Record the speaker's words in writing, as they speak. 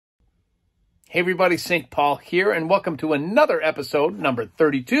Hey everybody, St. Paul here, and welcome to another episode, number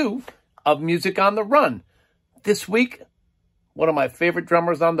 32, of Music on the Run. This week, one of my favorite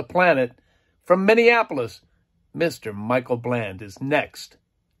drummers on the planet, from Minneapolis, Mr. Michael Bland, is next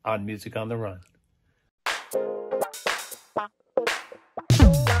on Music on the Run.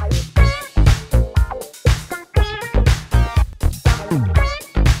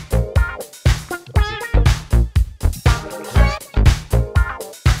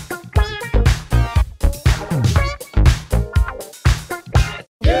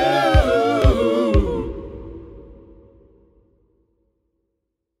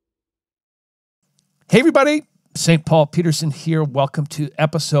 Hey everybody, St. Paul Peterson here. Welcome to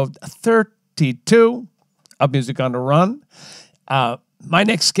episode 32 of Music on the Run. My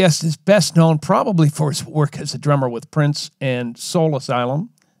next guest is best known probably for his work as a drummer with Prince and Soul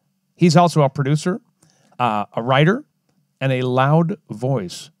Asylum. He's also a producer, a writer, and a loud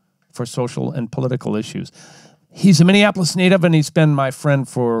voice for social and political issues. He's a Minneapolis native, and he's been my friend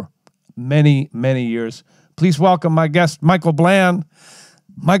for many, many years. Please welcome my guest, Michael Bland.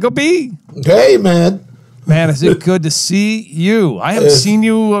 Michael B. Hey, man. Man, is it good to see you? I haven't seen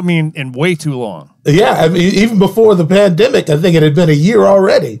you, in way too long. Yeah, even before the pandemic, I think it had been a year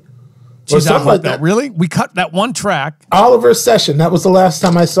already. Or something like that. Really? We cut that one track. Oliver's Session. That was the last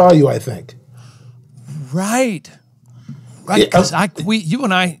time I saw you, I think. Right. Because you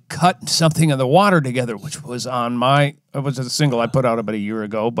and I cut something in the water together, which was it was a single I put out about a year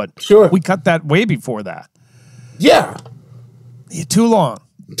ago, but sure, we cut that way before that. Yeah. Too long.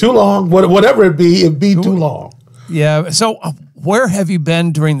 Too long. Whatever it'd be too long. Yeah. So where have you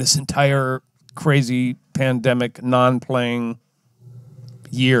been during this entire crazy pandemic, non-playing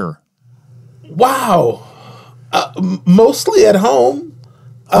year? Wow. Mostly at home.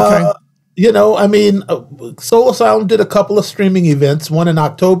 Okay. Soul Asylum did a couple of streaming events, one in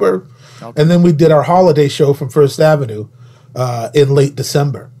October, and then we did our holiday show from First Avenue in late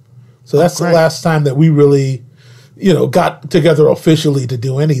December. So that's the last time that we really got together officially to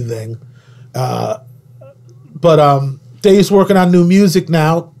do anything. But Dave's working on new music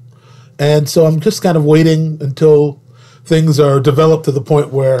now, and so I'm just kind of waiting until things are developed to the point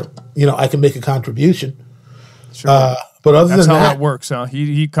where, I can make a contribution. Sure. But other That's than how that works, huh?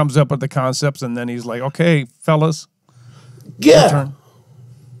 He comes up with the concepts, and then he's like, okay, fellas. Yeah.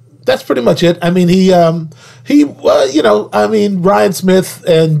 That's pretty much it. Ryan Smith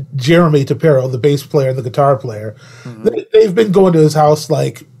and Jeremy Tapero, the bass player and the guitar player, they've been going to his house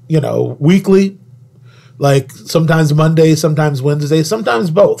weekly, like sometimes Monday, sometimes Wednesday, sometimes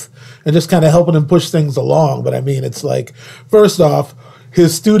both, and just kind of helping him push things along. But it's like, first off,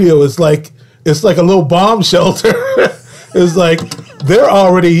 his studio is it's like a little bomb shelter. It's like they're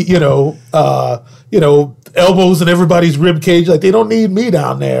already, elbows in everybody's rib cage. Like, they don't need me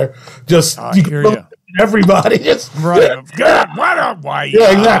down there. Just everybody. It's right. Why?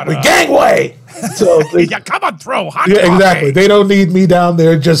 Yeah, exactly. Gangway. So come on, throw hot coffee. Exactly. They don't need me down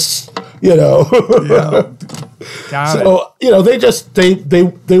there. Just Yeah.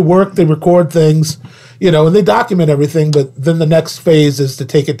 They work. They record things. And they document everything. But then the next phase is to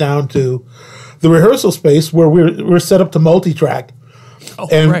take it down to the rehearsal space where we're set up to multi-track. Oh,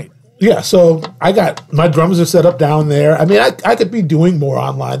 right. Yeah, so my drums are set up down there. I could be doing more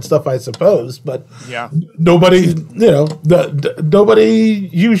online stuff, I suppose, but nobody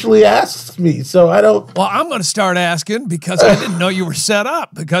usually asks me, so I don't. Well, I'm going to start asking because I didn't know you were set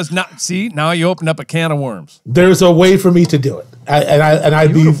up. Because now you opened up a can of worms. There's a way for me to do it,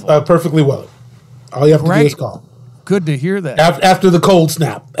 I'd be perfectly willing. All you have to do is call. Good to hear that. After the cold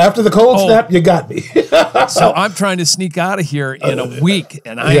snap. After the cold snap, you got me. So I'm trying to sneak out of here in a week,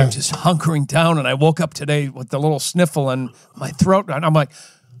 and I am just hunkering down, and I woke up today with the little sniffle in my throat, and I'm like,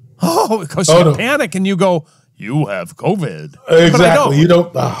 because you panic, and you go, you have COVID. Exactly. You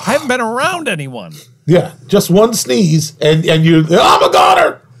don't. I haven't been around anyone. Yeah, just one sneeze, and you, I'm a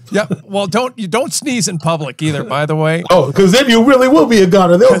goner. Yeah, well, don't sneeze in public either, by the way. Oh, because then you really will be a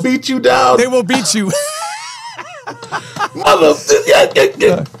goner. They'll beat you down. They will beat you.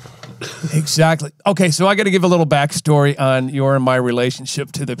 Exactly. Okay, so I got to give a little backstory on your and my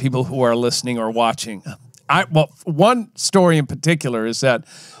relationship to the people who are listening or watching. One story in particular is that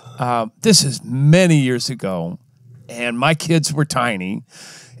this is many years ago, and my kids were tiny,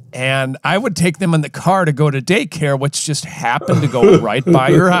 and I would take them in the car to go to daycare, which just happened to go right by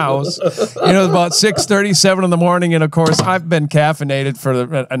your house. About 6:37 in the morning, and of course, I've been caffeinated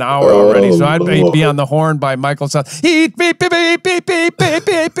for an hour already, so I'd be on the horn by Michael's house. Beep, beep, beep, beep, beep, beep,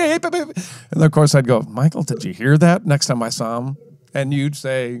 beep, beep, beep. And of course, I'd go, Michael, did you hear that? Next time I saw him, and you'd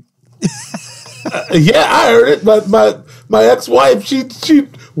say, Yeah, I heard it. But my ex-wife, she'd sit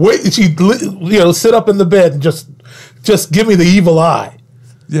up in the bed and just give me the evil eye.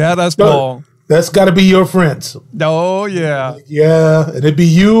 Yeah, that's Paul. That's got to be your friends. Oh yeah, yeah. And it'd be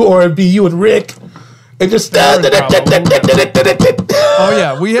you, or it'd be you and Rick, and just. Oh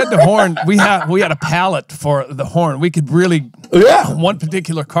yeah, we had the horn. We had a palette for the horn. We could really. Yeah. One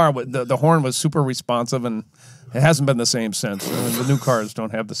particular car, the horn was super responsive, and it hasn't been the same since. The new cars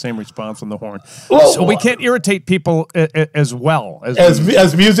don't have the same response on the horn, so we can't irritate people as well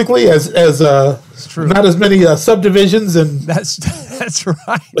as musically as it's true. Not as many subdivisions and that's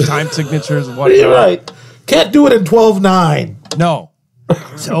right. Time signatures and whatnot. You're right. Can't do it in 12/9. No.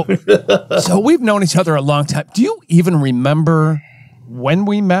 So we've known each other a long time. Do you even remember when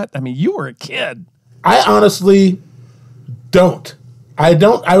we met? I mean, you were a kid. I honestly don't. I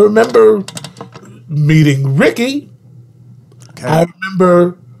remember meeting Ricky. Okay. I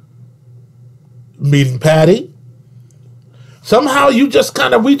remember meeting Patty. Somehow we just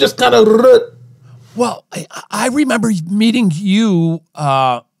kind of. Well, I remember meeting you.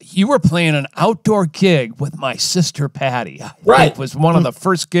 You were playing an outdoor gig with my sister Patty. I think it was one of the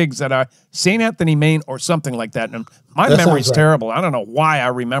first gigs that St. Anthony, Maine, or something like that. And my memory's terrible. I don't know why I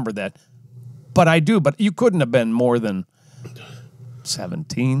remember that, but I do. But you couldn't have been more than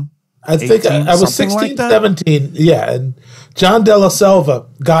 17. I think I was 16, like 17. Yeah. And John Della Selva,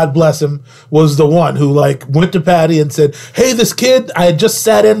 God bless him, was the one who went to Patty and said, hey, this kid, I had just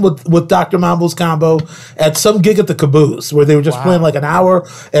sat in with Dr. Mambo's combo at some gig at the Caboose where they were just playing an hour,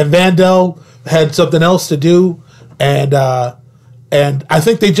 and Vandell had something else to do. And I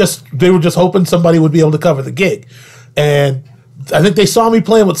think they were just hoping somebody would be able to cover the gig. And I think they saw me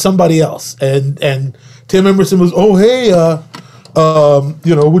playing with somebody else. And Tim Emerson was, oh, hey,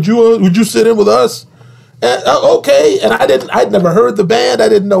 would you sit in with us? And, okay. And I'd never heard the band. I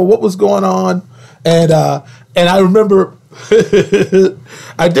didn't know what was going on. And I remember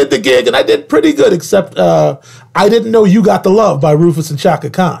I did the gig and I did pretty good, except I didn't know You Got the Love by Rufus and Chaka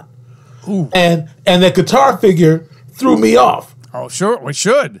Khan. Ooh. And the guitar figure threw me off. Oh, sure. We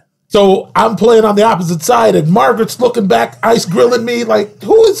should. So I'm playing on the opposite side and Margaret's looking back, ice grilling me like,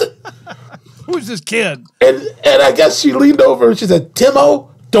 who is it? Who's this kid? And I guess she leaned over and she said, Timo,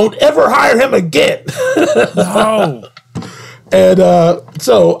 don't ever hire him again. No. And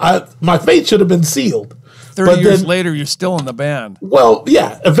so my fate should have been sealed. 30 years later, you're still in the band. Well,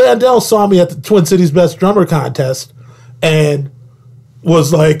 yeah. Vandell saw me at the Twin Cities Best Drummer Contest and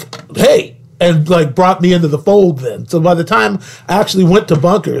was like, hey, and brought me into the fold then. So by the time I actually went to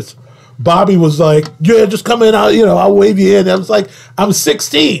Bunkers, Bobby was like, yeah, just come in, I'll wave you in. I was like, I'm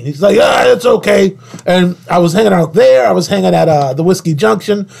 16. He's like, it's okay. And I was hanging out there. I was hanging at the Whiskey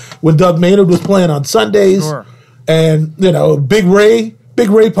Junction when Doug Maynard was playing on Sundays. Sure. And, Big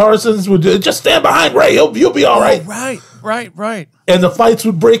Ray Parsons would just stand behind Ray. You'll be all right. Right. And the fights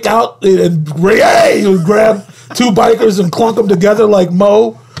would break out, and Ray would grab two bikers and clunk them together like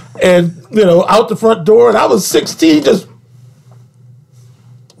Mo, and, out the front door. And I was 16, just...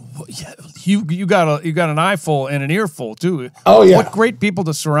 Yeah, you got an eyeful and an earful too. Oh yeah! What great people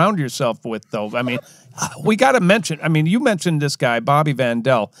to surround yourself with, though. I mean, we got to mention. I mean, you mentioned this guy, Bobby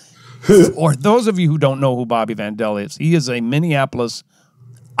Vandell. Or those of you who don't know who Bobby Vandell is, he is a Minneapolis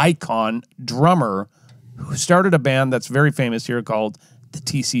icon drummer who started a band that's very famous here called the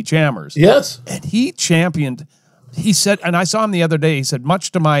TC Jammers. Yes, and he championed. He said, and I saw him the other day. He said,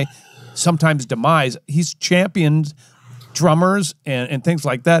 much to my sometimes demise, he's championed drummers and things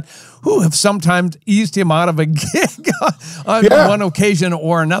like that who have sometimes eased him out of a gig on one occasion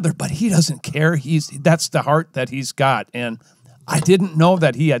or another, but he doesn't care. That's the heart that he's got. And I didn't know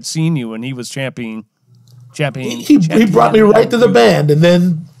that he had seen you and he was championing. He brought me right to the band, and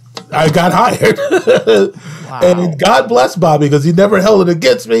then I got hired. Wow. And God bless Bobby, because he never held it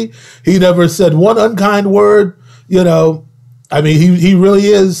against me. He never said one unkind word. I mean, he really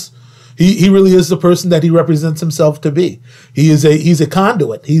is. He really is the person that he represents himself to be. He's a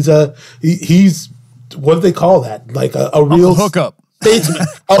conduit. He's what do they call that? Like a real hookup. Statesman.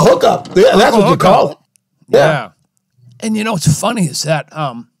 A hookup. Yeah, that's what you call it. Yeah. And what's funny is that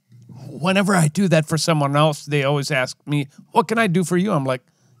whenever I do that for someone else, they always ask me, what can I do for you? I'm like,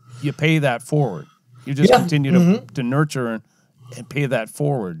 you pay that forward. You just continue to nurture and pay that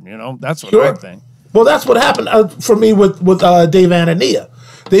forward. That's what I think. Well, that's what happened for me with Dave Anania.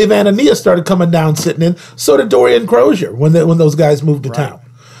 Dave Anania started coming down, sitting in. So did Dorian Crozier when those guys moved to town.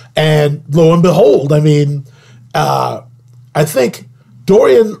 And lo and behold, I mean, I think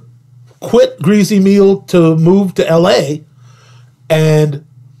Dorian quit Greasy Meal to move to L.A., and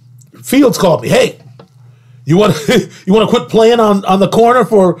Fields called me, hey, you want you want to quit playing on the corner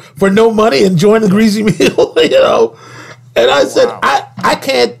for no money and join the greasy meal, you know? And I said, I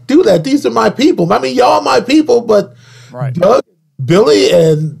can't do that. These are my people. I mean, y'all my people, but Doug, Billy,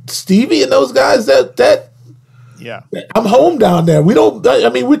 and Stevie and those guys, yeah, I'm home down there. We don't. I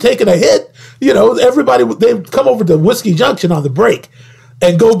mean, we're taking a hit. You know, everybody they come over to Whiskey Junction on the break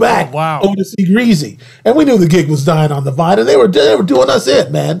and go back over to see Greasy. And we knew the gig was dying on the vine, and they were doing us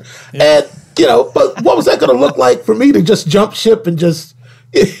in, man. Yeah. And you know, but what was that going to look like for me to just jump ship and just,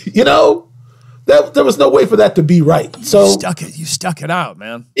 you know, there was no way for that to be right. So you stuck it out,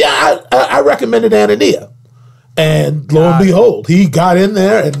 man. Yeah, I recommended Anania. And lo and behold, he got in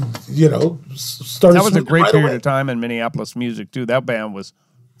there and, you know, started. That was a great period of time in Minneapolis music, too. That band was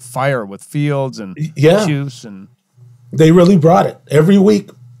fire with Fields and Juice. And they really brought it every week.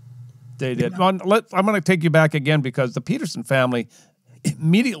 They did. Well, I'm going to take you back again because the Peterson family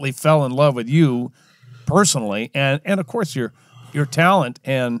immediately fell in love with you personally and of course, your talent.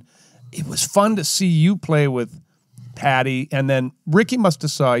 And it was fun to see you play with Patty. And then Ricky must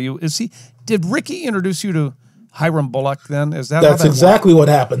have saw you. Did Ricky introduce you to Hiram Bullock then? That's exactly what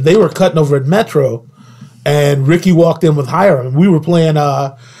happened. They were cutting over at Metro, and Ricky walked in with Hiram, and we were playing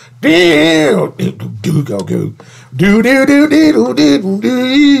I can't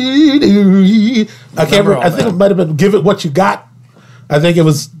remember. I think it might have been "Give It What You Got." I think it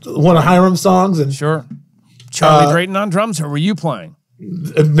was one of Hiram's songs. And sure, Charlie Drayton on drums, or were you playing?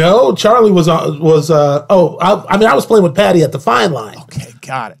 No, Charlie was I was playing with Patty at the Fine Line. Okay,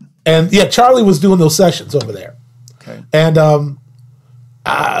 got it. And yeah, Charlie was doing those sessions over there. Okay. And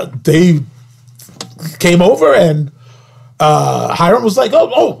they came over, and Hiram was like,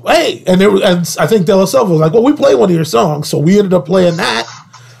 "Oh, hey!" And I think De La Silva was like, "Well, we play one of your songs," so we ended up playing that.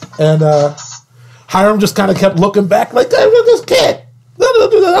 And Hiram just kind of kept looking back, like, "Hey, look at this kid.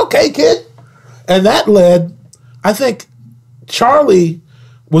 Okay, kid." And that led, I think, Charlie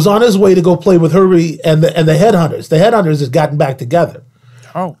was on his way to go play with Hurry and the Headhunters. The Headhunters had gotten back together.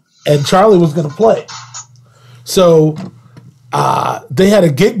 Oh. And Charlie was going to play. So they had a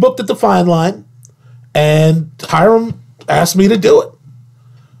gig booked at the Fine Line, and Hiram asked me to do it.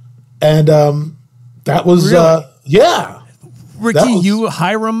 And that was, really? Yeah. Ricky, you,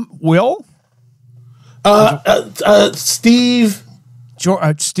 Hiram, Will? Steve.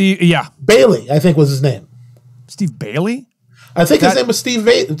 Steve, yeah. Bailey, I think was his name. Steve Bailey? I think his name was Steve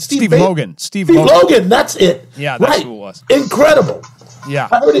Logan. Steve Logan, that's it. Yeah, that's who it was. Incredible. Yeah.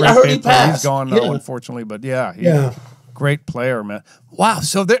 I heard he passed. He's gone now, unfortunately, but yeah. Great player, man. Wow,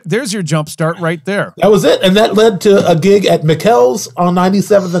 so there's your jump start right there. That was it, and that led to a gig at McKell's on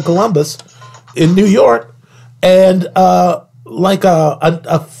 97th and Columbus in New York, and like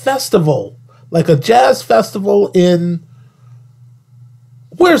a festival, like a jazz festival in,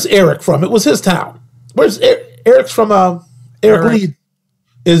 where's Eric from? It was his town. Where's Eric's from? Eric Lee.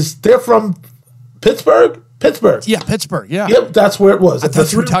 They're from Pittsburgh? Pittsburgh. Yeah, Pittsburgh, yeah. Yep, that's where it was. I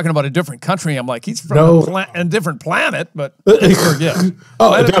thought you were talking about a different country. I'm like, he's from a different planet, but Pittsburgh, yeah.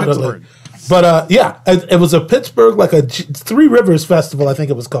 Definitely. Pittsburgh. But it was a Pittsburgh, like a Three Rivers Festival, I think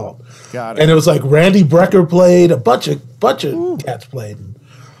it was called. Got it. And it was like Randy Brecker played, a bunch of cats played. And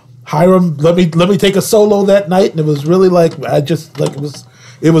Hiram let me take a solo that night, and it was really like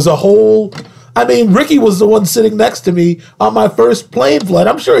it was a whole. I mean, Ricky was the one sitting next to me on my first plane flight.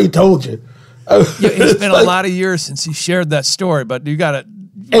 I'm sure he told you. It's been a lot of years since he shared that story, but you got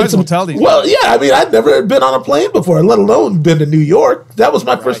to tell these. Well, yeah, I mean, I'd never been on a plane before, let alone been to New York. That was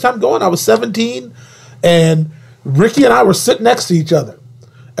my first time going. I was 17, and Ricky and I were sitting next to each other,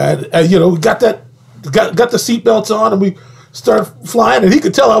 and we got the seatbelts on, and we started flying, and he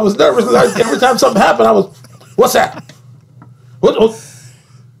could tell I was nervous. Every time something happened, I was, "What's that? What?"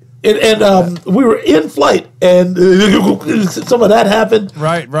 And we were in flight, and some of that happened.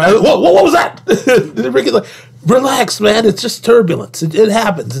 Right. What was that? Ricky's like, "Relax, man. It's just turbulence. It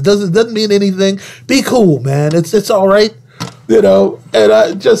happens. It doesn't mean anything. Be cool, man. It's all right."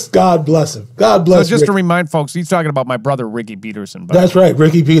 And just God bless him. God bless. So just to remind folks, he's talking about my brother Ricky Peterson. That's right,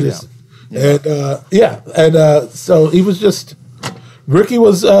 Ricky Peterson. Yeah. And so he was just. Ricky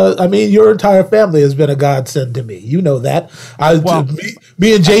was, your entire family has been a godsend to me. You know that.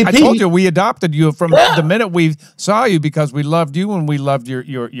 Me and JP. I told you we adopted you from the minute we saw you because we loved you and we loved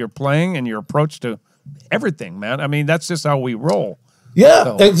your playing and your approach to everything, man. I mean, that's just how we roll.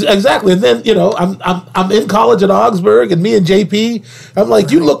 Yeah, exactly. And then I'm in college at Augsburg, and me and JP, I'm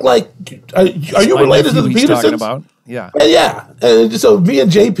like, you look like, are you related to the Petersons? About. Yeah. And so me and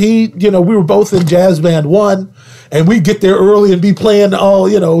JP, we were both in Jazz Band 1. And we get there early and be playing all,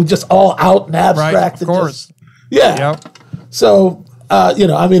 just all out and abstract. Right, of course. Yeah. So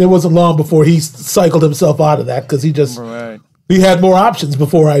I mean, it wasn't long before he cycled himself out of that because he had more options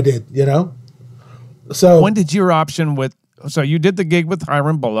before I did, So when did your option so you did the gig with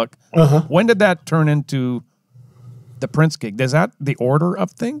Hiram Bullock. When did that turn into the Prince gig? Is that the order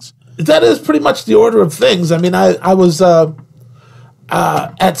of things? That is pretty much the order of things. I mean, I was,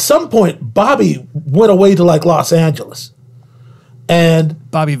 at some point, Bobby went away to like Los Angeles. And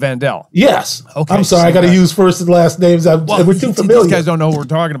Bobby Vandell. Yes. Okay. I'm sorry, I got to use first and last names. We're too familiar. These guys don't know what we're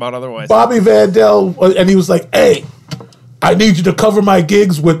talking about otherwise. Bobby Vandell, and he was like, hey, I need you to cover my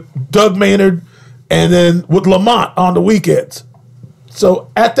gigs with Doug Maynard and then with Lamont on the weekends.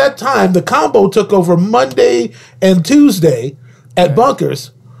 So at that time, the combo took over Monday and Tuesday at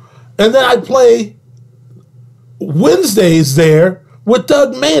Bunkers. And then I'd play Wednesdays there with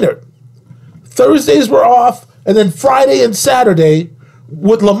Doug Maynard. Thursdays were off. And then Friday and Saturday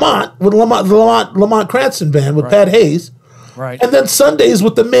with Lamont Cranston Band with Pat Hayes. Right. And then Sundays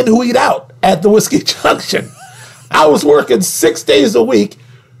with the Men Who Eat Out at the Whiskey Junction. I was working 6 days a week,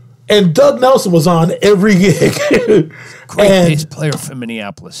 and Doug Nelson was on every gig. Great bass player from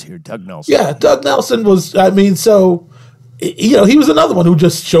Minneapolis here, Doug Nelson. Yeah, Doug Nelson was, he was another one who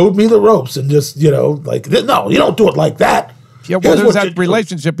just showed me the ropes and just, like, no, you don't do it like that. Yeah, well, there's that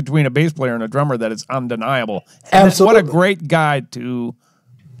relationship between a bass player and a drummer that is undeniable. And absolutely. What a great guy to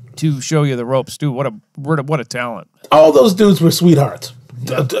show you the ropes, too. What a talent. All those dudes were sweethearts.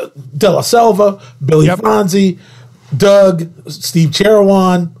 Yeah. De La Selva, Billy Franzi, Doug, Steve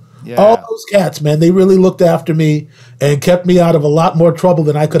Cherawan, all those cats, man, they really looked after me and kept me out of a lot more trouble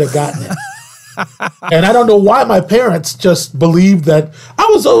than I could have gotten in. And I don't know why my parents just believed that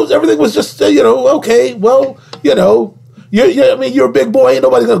everything was just, okay, well, you're a big boy. Ain't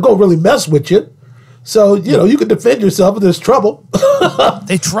nobody going to go really mess with you. So, you can defend yourself if there's trouble.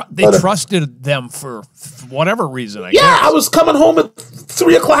 They trusted them for whatever reason, I guess. Yeah, I was coming home at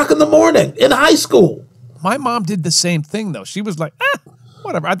 3 o'clock in the morning in high school. My mom did the same thing, though. She was like,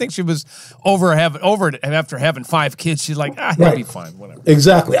 whatever. I think she was over after having 5 kids. She's like, he'll be fine, whatever.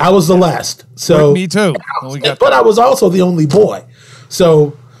 Exactly. I was the last. So me too. But I was also the only boy.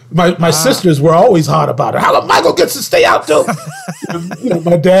 So my sisters were always hot about it. How come Michael gets to stay out too?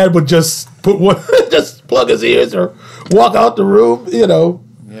 My dad would just just plug his ears or walk out the room.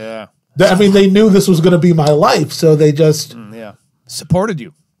 Yeah. They knew this was going to be my life, so they just supported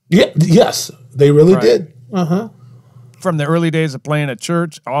you. Yeah. Yes, they really did. From the early days of playing at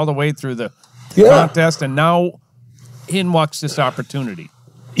church all the way through the contest, and now in walks this opportunity.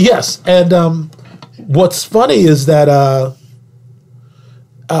 Yes, and what's funny is that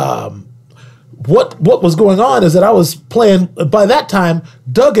what was going on is that I was playing. By that time,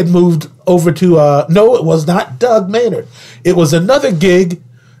 Doug had moved over to no, it was not Doug Maynard. It was another gig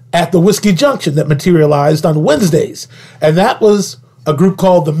at the Whiskey Junction that materialized on Wednesdays, and that was a group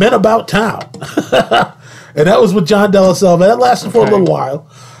called the Men About Town, and that was with John De La Selva. That lasted for a little while,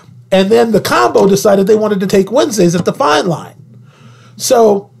 and then the combo decided they wanted to take Wednesdays at the Fine Line.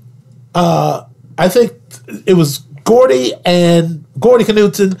 So I think it was Gordy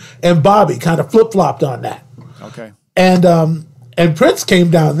Knudsen and Bobby kind of flip-flopped on that. Okay. And Prince came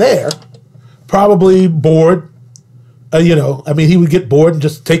down there, probably bored. He would get bored and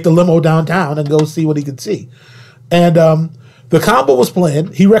just take the limo downtown and go see what he could see. And the combo was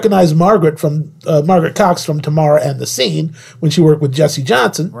playing. He recognized Margaret Cox from Tamara and the Scene when she worked with Jesse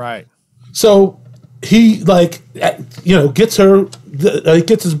Johnson. Right. So he gets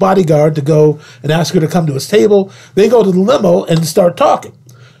his bodyguard to go and ask her to come to his table. They go to the limo and start talking.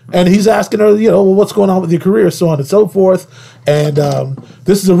 And he's asking her, what's going on with your career, so on and so forth. And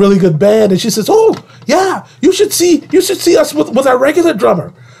this is a really good band. And she says, oh, yeah, you should see us with our regular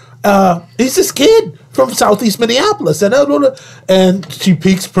drummer. He's this kid from Southeast Minneapolis. And she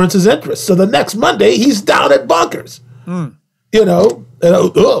piques Prince's interest. So the next Monday, he's down at Bunkers. Okay.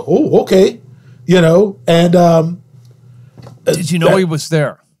 And did you know he was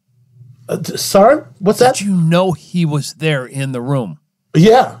there? Sorry, what's that? Did you know he was there in the room?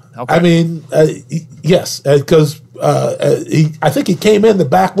 Yeah, okay. Yes, because I think he came in the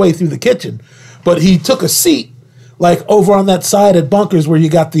back way through the kitchen, but he took a seat like over on that side at Bunkers where you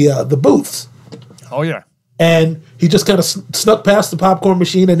got the booths. Oh yeah, and he just kind of snuck past the popcorn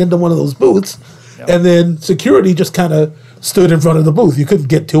machine and into one of those booths, and then security just kind of stood in front of the booth. You couldn't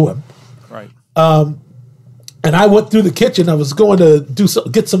get to him. Right. And I went through the kitchen. I was going to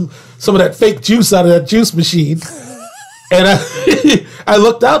get some of that fake juice out of that juice machine. And I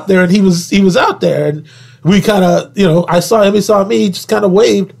looked out there, and he was out there, and we kind of, I saw him, he saw me, he just kind of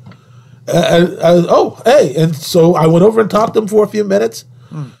waved. Oh, hey! And so I went over and talked to him for a few minutes,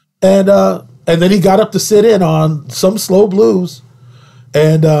 and then he got up to sit in on some slow blues,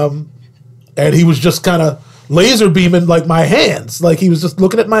 and he was just kind of laser beaming like my hands, like he was just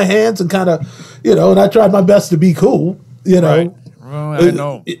looking at my hands and kind of, you know. And I tried my best to be cool, you know. Right. Well, I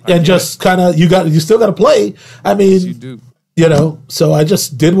know. And just kind of, you still got to play. I mean, Yes, you do. you know. So I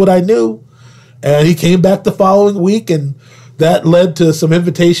just did what I knew, and he came back the following week, and that led to some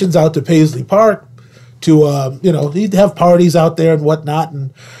invitations out to Paisley Park to, you know, he'd have parties out there and whatnot.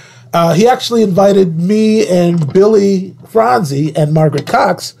 And he actually invited me and Billy Franzi and Margaret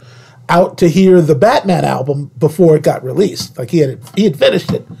Cox out to hear the Batman album before it got released. Like he had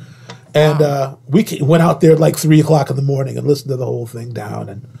finished it. And we went out there at like 3 o'clock in the morning and listened to the whole thing down.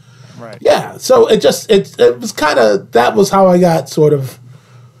 And Right. yeah, so it was kind of, that was how I got sort of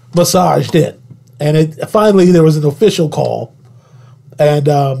massaged in. And finally there was an official call. And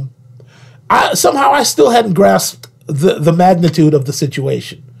somehow I still hadn't grasped the magnitude of the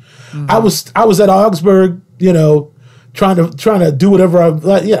situation. Mm-hmm. I was at Augsburg, you know, trying to do whatever I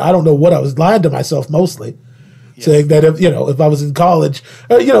don't know what I was, lying to myself mostly, saying that if I was in college,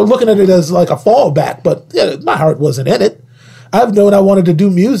 looking at it as like a fallback, but my heart wasn't in it. I've known I wanted to do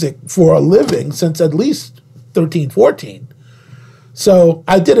music for a living since at least 13, 14. So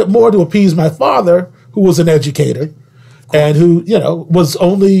I did it more to appease my father, who was an educator, and who, was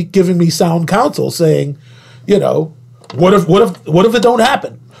only giving me sound counsel, saying, what if it don't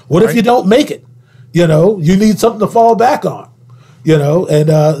happen? What if you don't make it? You need something to fall back on,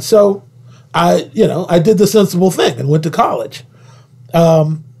 and so I did the sensible thing and went to college.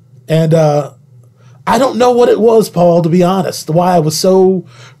 And I don't know what it was, Paul, to be honest, why I was so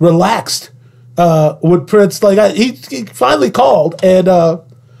relaxed with Prince. Like he finally called and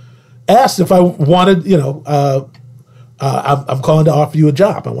asked if I wanted, I'm calling to offer you a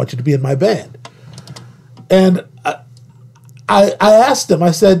job. I want you to be in my band. And I asked him,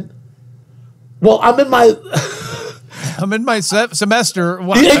 I said, well, I'm in my semester.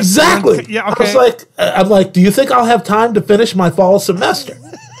 What? Exactly. Yeah. Okay. I'm like, do you think I'll have time to finish my fall semester?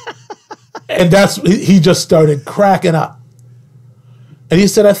 And he just started cracking up. And he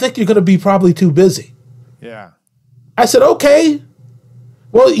said, I think you're going to be probably too busy. Yeah. I said, okay.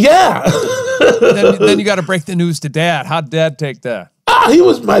 Well, yeah. then you got to break the news to Dad. How'd Dad take that?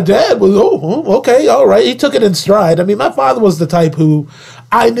 My dad was, okay, all right. He took it in stride. I mean, my father was the type who,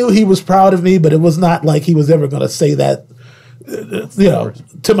 I knew he was proud of me, but it was not like he was ever going to say that,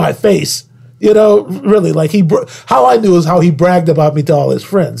 to my face. Really, like how I knew is how he bragged about me to all his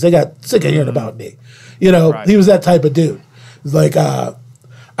friends. They got sick of hearing about me. Right. He was that type of dude. It's like,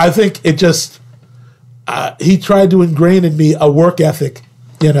 I think it just, he tried to ingrain in me a work ethic,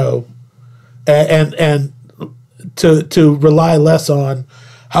 and to rely less on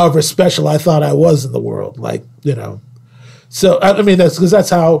however special I thought I was in the world. Like, so, I mean, that's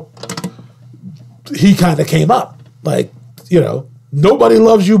how he kind of came up. Like, nobody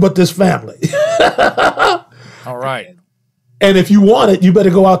loves you but this family. All right. And if you want it, you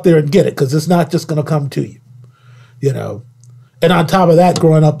better go out there and get it, because it's not just going to come to you, And on top of that,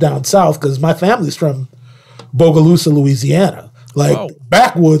 growing up down south, because my family's from Bogalusa, Louisiana, like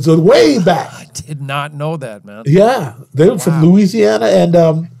backwoods or way back. I did not know that, man. Yeah, they were from Louisiana, and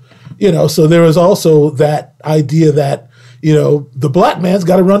so there was also that idea that the black man's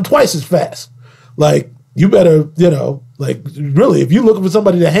got to run twice as fast. Like, you better, like, really, if you're looking for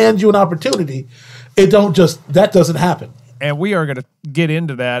somebody to hand you an opportunity, that doesn't happen. And we are going to get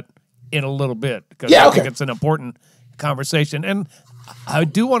into that in a little bit, because I think it's an important conversation. And I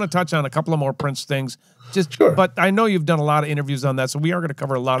do want to touch on a couple of more Prince things. Sure. But I know you've done a lot of interviews on that, so we are going to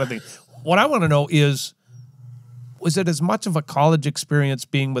cover a lot of things. What I want to know is, was it as much of a college experience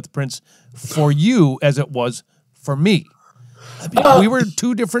being with Prince for you as it was for me? I mean, we were in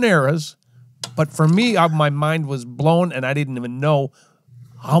two different eras, but for me, my mind was blown, and I didn't even know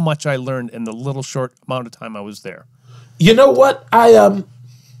how much I learned in the little short amount of time I was there. You know what?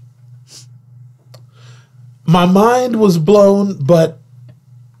 My mind was blown, but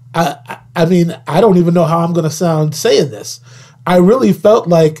I mean, I don't even know how I'm going to sound saying this. I really felt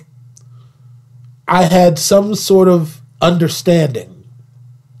like I had some sort of understanding,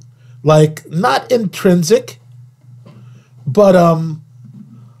 like not intrinsic, but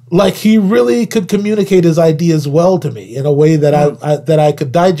like he really could communicate his ideas well to me in a way that that I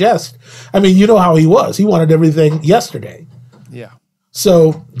could digest. I mean, you know how he was. He wanted everything yesterday. Yeah.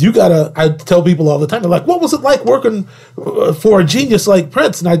 So I tell people all the time, they're like, what was it like working for a genius like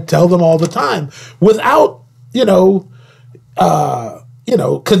Prince? And I tell them all the time, without,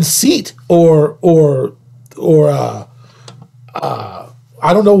 conceit or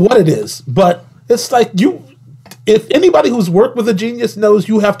I don't know what it is, but it's like if anybody who's worked with a genius knows,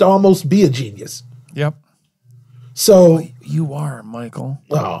 you have to almost be a genius. Yep. So you are, Michael.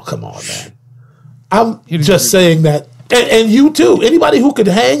 Oh, come on, man. I'm just saying that, and you too. Anybody who could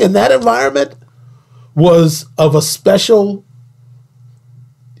hang in that environment was of a special,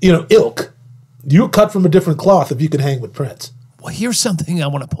 ilk. You cut from a different cloth if you could hang with Prince. Well, here's something I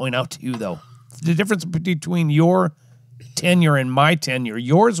want to point out to you, though. The difference between your tenure and my tenure.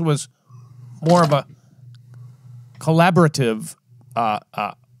 Yours was more of a collaborative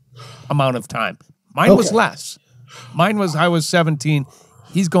amount of time. Mine was less. Mine was, I was 17.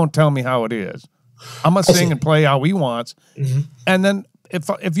 He's going to tell me how it is. I'm going to sing and play how he wants. Mm-hmm. And then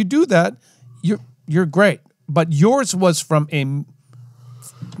if you do that, you're great. But yours was from a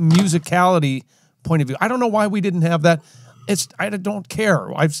musicality point of view. I don't know why we didn't have that. I don't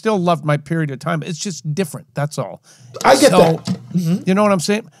care. I've still loved my period of time. It's just different. That's all. I get that. Mm-hmm. You know what I'm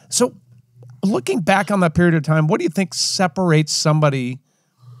saying? So looking back on that period of time, what do you think separates somebody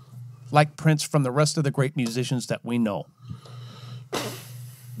like Prince from the rest of the great musicians that we know?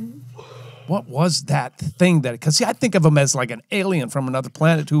 What was that thing because I think of him as like an alien from another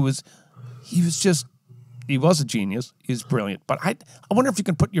planet he was a genius. He's brilliant. But I wonder if you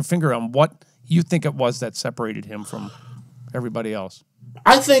can put your finger on what you think it was that separated him from everybody else.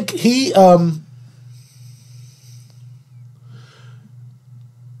 I think he,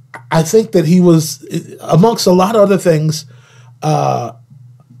 I think that he was, amongst a lot of other things, I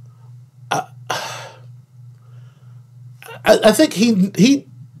think he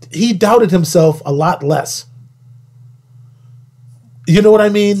doubted himself a lot less. You know what I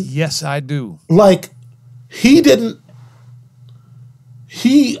mean? Yes, I do. Like, he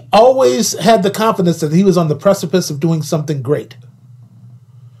always had the confidence that he was on the precipice of doing something great.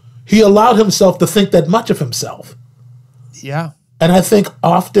 He allowed himself to think that much of himself. Yeah. And I think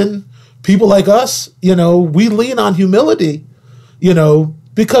often people like us, we lean on humility,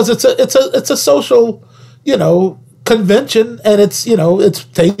 because it's a social, convention, and it's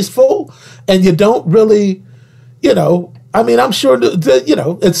tasteful, and you don't really, I'm sure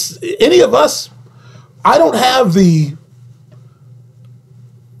that, it's any of us. I don't have the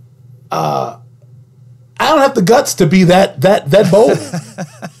the guts to be that bold.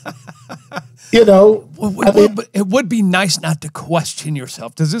 But it would be nice not to question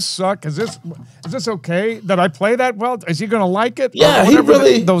yourself. Does this suck? Is this okay? Did I play that well? Is he going to like it? Yeah, he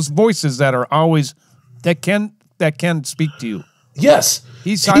really those voices that are always that can speak to you. Yes,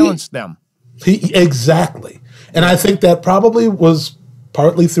 he silenced them. Exactly, and I think that probably was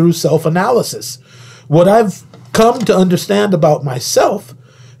partly through self-analysis. What I've come to understand about myself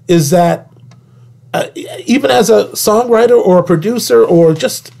is that even as a songwriter or a producer, or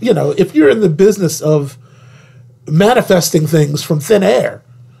just, if you're in the business of manifesting things from thin air,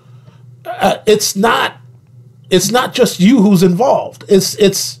 it's not just you who's involved.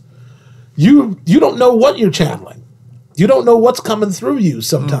 It's you don't know what you're channeling. You don't know what's coming through you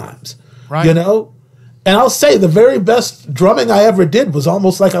sometimes. Right. And I'll say the very best drumming I ever did was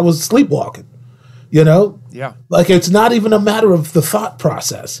almost like I was sleepwalking. Yeah. Like, it's not even a matter of the thought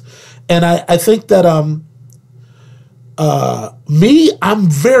process. And I think that I'm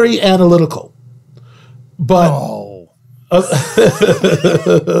very analytical, but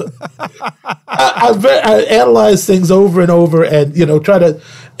I analyze things over and over, and try to.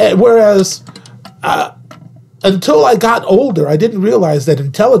 Whereas until I got older, I didn't realize that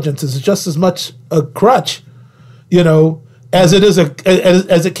intelligence is just as much a crutch, as it is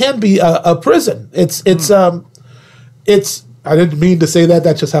as it can be a prison. It's. I didn't mean to say that.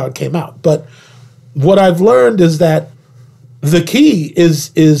 That's just how it came out. But what I've learned is that the key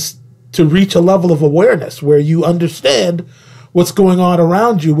is to reach a level of awareness where you understand what's going on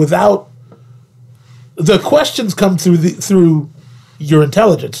around you without the questions come through your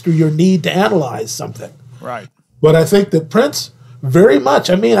intelligence, through your need to analyze something. Right. But I think that Prince very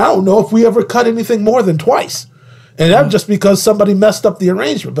much. I don't know if we ever cut anything more than twice, and that's just because somebody messed up the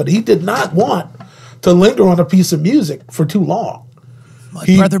arrangement. But he did not want to linger on a piece of music for too long. My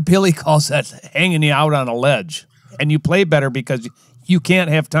brother Billy calls that hanging you out on a ledge. And you play better because you can't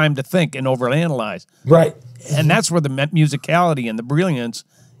have time to think and overanalyze. Right. And that's where the musicality and the brilliance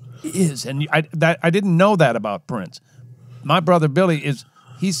is. And I didn't know that about Prince. My brother Billy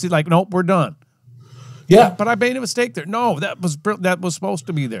he's like, nope, we're done. Yeah. But I made a mistake there. No, that was supposed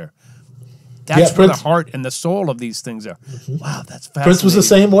to be there. That's where the heart and the soul of these things are. Mm-hmm. Wow, that's fascinating. Prince was the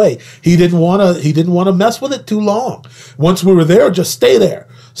same way. He didn't want to mess with it too long. Once we were there, just stay there.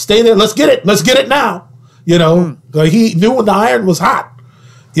 Stay there. Let's get it. Let's get it now. Like, he knew when the iron was hot.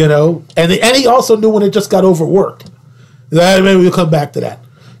 And he also knew when it just got overworked. Maybe we'll come back to that.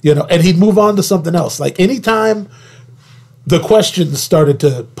 And he'd move on to something else. Like, anytime the questions started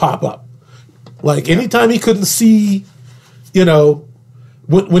to pop up, Like anytime he couldn't see, you know,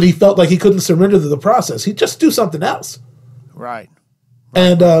 when he felt like he couldn't surrender to the process, he'd just do something else. Right.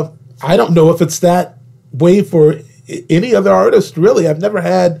 And I don't know if it's that way for any other artist, really. I've never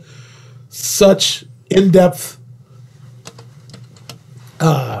had such in-depth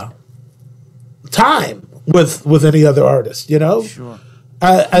time with any other artist, you know? Sure.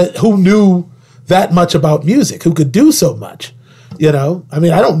 Who knew that much about music, who could do so much, you know? I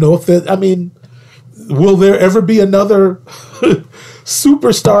mean, I don't know if will there ever be another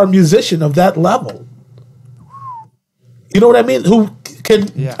superstar musician of that level? You know what I mean? Who can,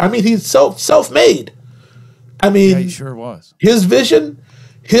 I mean, he's self-made. I mean, he sure was. His vision,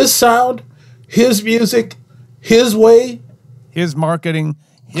 his sound, his music, his way. His marketing,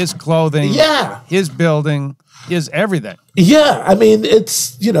 his clothing, his building, his everything. Yeah, I mean,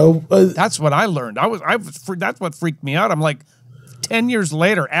 it's, you know. That's what I learned. That's what freaked me out. I'm like, 10 years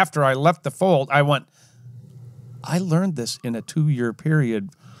later, after I left the fold, I learned this in a 2-year period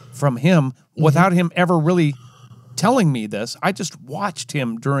from him without him ever really telling me this. I just watched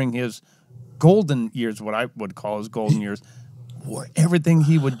him during his golden years, what I would call his golden years, where everything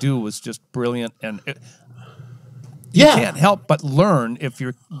he would do was just brilliant. And you can't help but learn if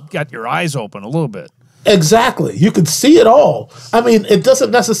you got your eyes open a little bit. Exactly. You could see it all. I mean, it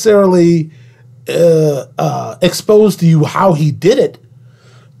doesn't necessarily expose to you how he did it,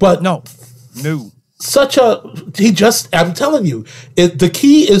 but no. I'm telling you, the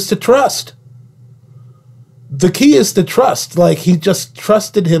key is to trust. The key is to trust. Like, he just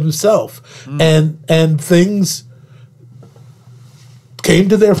trusted himself, and things came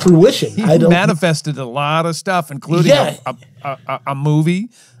to their fruition. He manifested a lot of stuff, including a movie,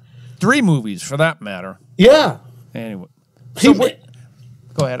 3 movies for that matter. Yeah. Anyway, so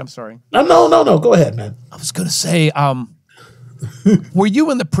go ahead. I'm sorry. No. Go ahead, man. I was going to say, were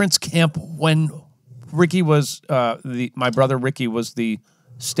you in the Prince camp when Ricky was my brother Ricky was the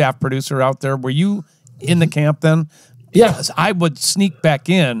staff producer out there? Were you in the camp then? Because I would sneak back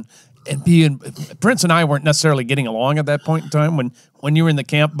in and be in. Prince and I weren't necessarily getting along at that point in time when you were in the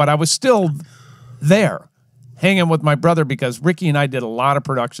camp, but I was still there hanging with my brother because Ricky and I did a lot of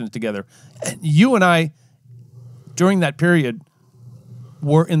productions together. And you and I, during that period,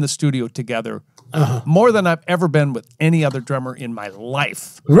 were in the studio together more than I've ever been with any other drummer in my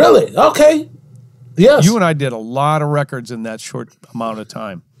life. Really? Okay. Yes. You and I did a lot of records in that short amount of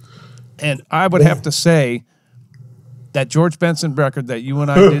time. And I would have to say that George Benson record that you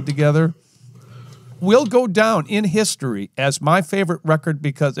and I did together will go down in history as my favorite record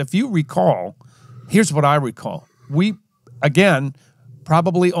because if you recall, here's what I recall. We, again,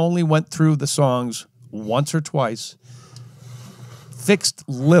 probably only went through the songs once or twice, fixed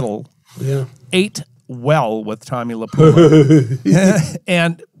little, ate well with Tommy LaPuma.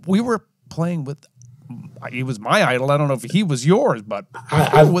 And we were playing with, he was my idol. I don't know if he was yours, but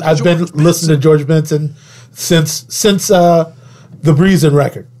I've been listening to George Benson since the Breezin'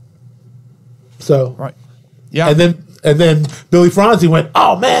 record. So and then Billy Franzi went,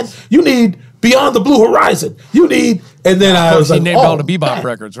 "Oh man, you need Beyond the Blue Horizon. You need," and then I was like, named all the bebop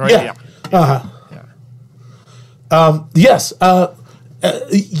records, right? Yes.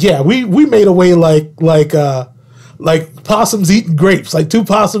 We made away like possums eating grapes, like 2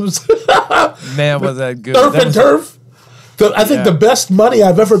 possums. Man, was that good? Turf and turf. I think the best money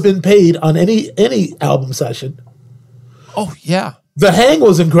I've ever been paid on any album session. Oh yeah. The Hang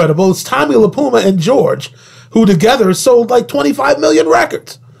was incredible. It's Tommy LaPuma and George, who together sold like 25 million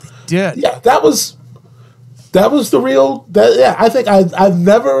records. They did. Yeah, that was the real. I think I've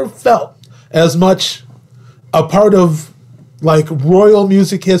never felt as much a part of like royal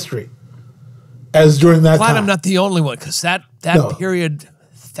music history as during that time. I'm not the only one because that period,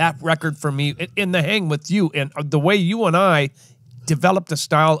 that record for me in the Hang with you and the way you and I developed a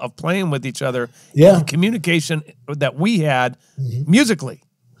style of playing with each other, the communication that we had musically,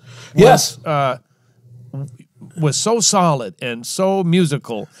 was so solid and so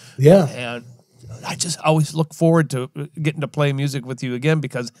musical. Yeah, and I just always look forward to getting to play music with you again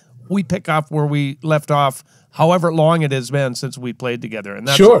because we pick off where we left off. However long it has been since we played together, and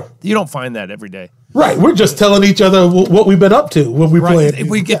that's, you don't find that every day. Right, we're just telling each other what we've been up to when we play.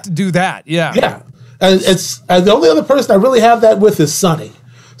 We get to do that, yeah. And it's the only other person I really have that with is Sonny.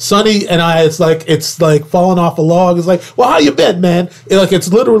 Sonny and I, it's like falling off a log. It's like, well, how you been, man?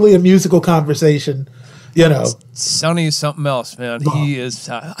 It's literally a musical conversation, you know. Sonny is something else, man. He is.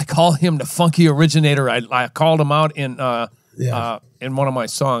 I call him the funky originator. I called him out in one of my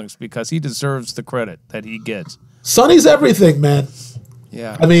songs because he deserves the credit that he gets. Sonny's everything, man.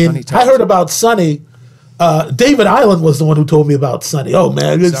 Yeah, I mean, I heard about Sonny David Island was the one who told me about Sonny. Oh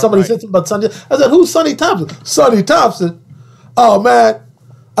man, somebody said something about Sonny. I said, "Who's Sonny Thompson?" Sonny Thompson. Oh man,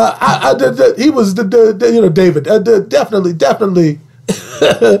 he was David. Definitely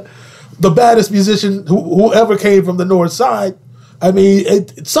the baddest musician who ever came from the North Side. I mean,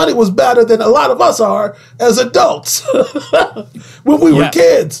 Sonny was better than a lot of us are as adults when we were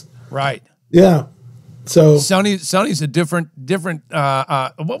kids. Right. Yeah. So Sonny's a different.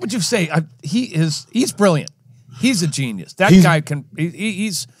 What would you say? He's brilliant. He's a genius. That guy can.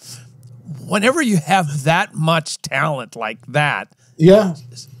 He's. Whenever you have that much talent like that, yeah,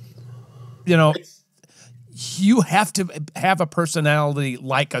 you know, you have to have a personality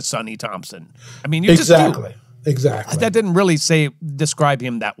like a Sonny Thompson. I mean, you exactly. just do. Exactly. That didn't really describe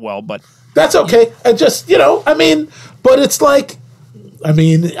him that well, but that's okay. I just, I mean, but it's like, I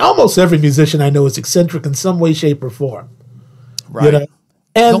mean, almost every musician I know is eccentric in some way, shape, or form. Right. And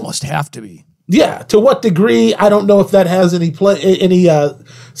you almost have to be. Yeah. To what degree? I don't know if that has any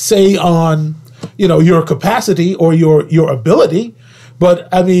say on, your capacity or your ability. But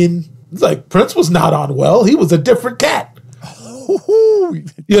I mean, it's like Prince was not on well. He was a different cat.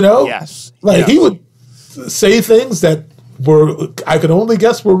 Yes. Like he would say things that I could only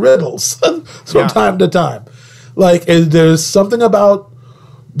guess were riddles from time to time. Like, there's something about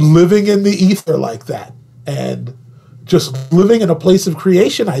living in the ether like that and just living in a place of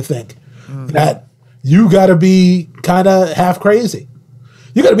creation, I think, that you got to be kind of half crazy.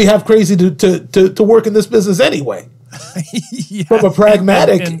 You got to be half crazy to work in this business anyway. From a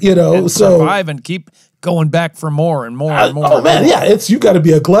pragmatic, and survive and keep going back for more and more and more. Oh man, yeah, you got to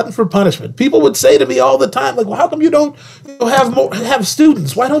be a glutton for punishment. People would say to me all the time, like, "Well, how come you don't have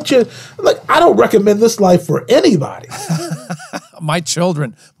students? Why don't you?" Like, I don't recommend this life for anybody. My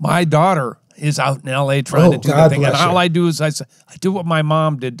daughter is out in L.A. trying to do that thing, and all I do is I do what my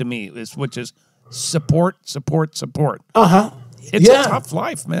mom did to me, which is support. It's a tough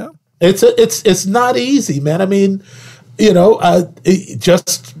life, man. It's not easy, man. I mean,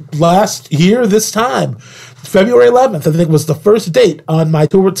 just last year, this time, February 11th, I think was the first date on my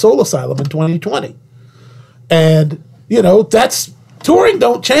tour at Soul Asylum in 2020. And, that's touring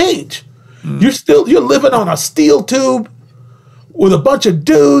don't change. You're living on a steel tube with a bunch of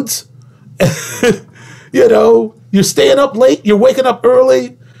dudes. You're staying up late, you're waking up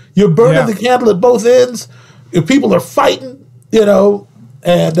early, you're burning the candle at both ends. If people are fighting,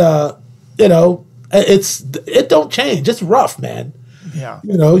 and it don't change. It's rough, man. Yeah.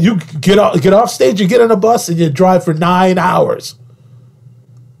 You get off stage, you get on a bus, and you drive for 9 hours.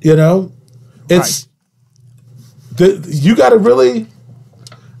 It's you got to really.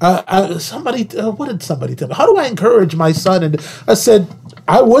 What did somebody tell me? How do I encourage my son? And I said,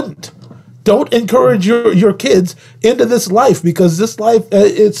 I wouldn't. Don't encourage your kids into this life, because this life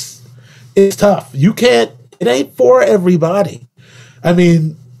it's tough. You can't. It ain't for everybody. I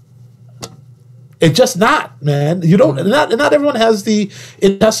mean, it's just not, man. You don't. Not everyone has the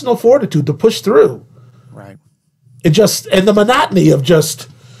intestinal fortitude to push through. Right. And the monotony of just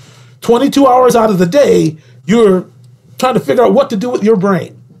 22 hours out of the day, you're trying to figure out what to do with your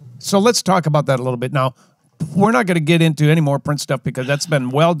brain. So let's talk about that a little bit now. We're not going to get into any more Prince stuff because that's been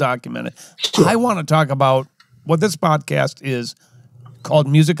well documented. Sure. I want to talk about what this podcast is called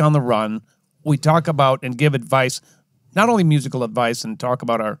Music on the Run. We talk about and give advice, not only musical advice and talk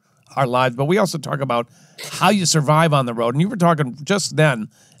about our lives, but we also talk about how you survive on the road. And you were talking just then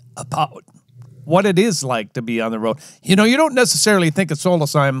about what it is like to be on the road. You don't necessarily think of Soul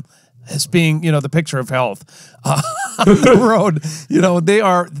Asylum as being, the picture of health on the road. They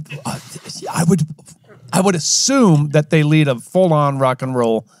are, I would assume that they lead a full-on rock and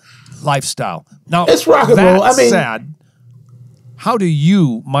roll lifestyle. Now, it's rock and roll. I mean, sad. How do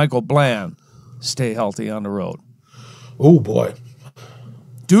you, Michael Bland, stay healthy on the road? Oh boy.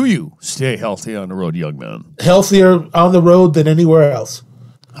 Do you stay healthy on the road, young man? Healthier on the road than anywhere else.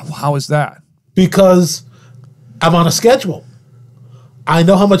 How is that? Because I'm on a schedule. I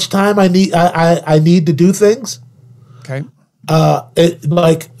know how much time I need. I need to do things. Okay.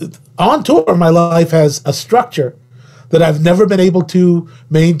 Like on tour, my life has a structure that I've never been able to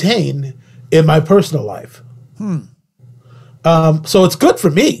maintain in my personal life. So it's good for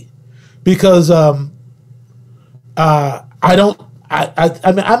me because I don't.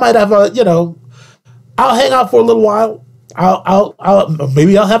 I mean, I might have I'll hang out for a little while.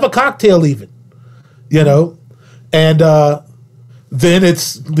 Maybe I'll have a cocktail even, and then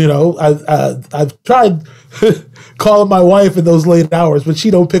it's I've tried calling my wife in those late hours, but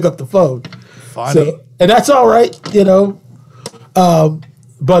she don't pick up the phone. Funny. So, and that's all right,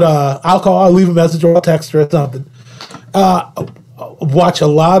 but I'll leave a message or I'll text her or something. Watch a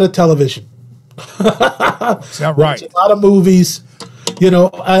lot of television. Is that right? Watch a lot of movies,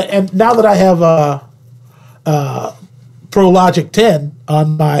 and now that I have Pro Logic 10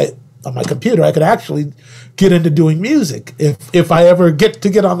 on my computer, I could actually get into doing music if I ever get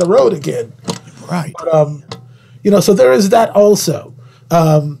on the road again. Right. But, so there is that also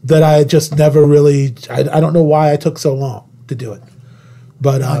that I just never really. I don't know why I took so long to do it,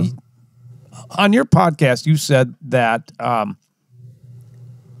 but on your podcast, you said that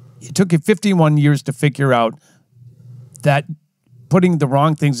it took you 51 years to figure out that putting the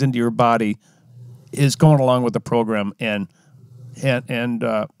wrong things into your body is going along with the program and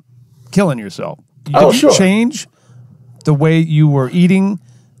killing yourself. Did you change the way you were eating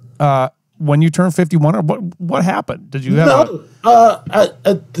when you turned 51, or what happened? Did you have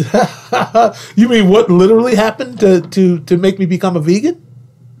you mean what literally happened to make me become a vegan?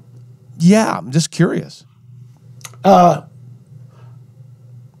 Yeah, I'm just curious.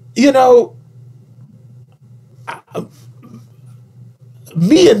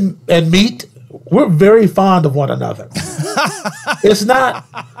 Me and meat, we're very fond of one another. It's not,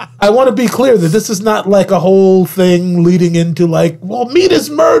 I want to be clear that this is not like a whole thing leading into like, well, meat is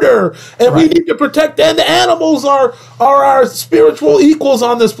murder and we need to protect, and the animals are our spiritual equals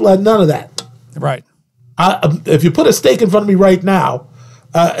on this planet. None of that. Right. If you put a steak in front of me right now,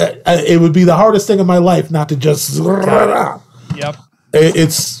 it would be the hardest thing in my life not to just. Yep.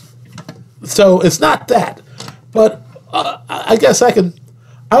 It's not that, but I guess I can.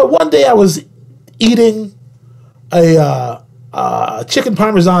 One day I was eating a chicken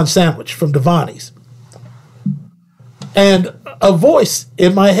parmesan sandwich from Davani's, and a voice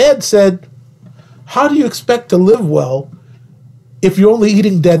in my head said, "How do you expect to live well if you're only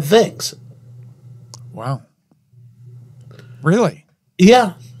eating dead things?" Wow. Really?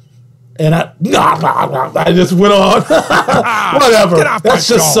 Yeah. And I just went on. Whatever. That's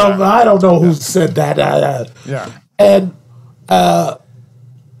just some. I don't know who said that. Yeah. And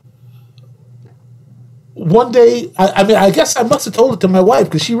one day, I guess I must have told it to my wife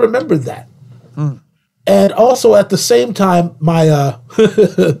because she remembered that. And also at the same time, my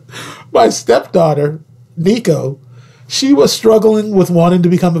my stepdaughter Nico, she was struggling with wanting to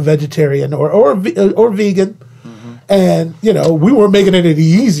become a vegetarian or vegan. And, we weren't making it any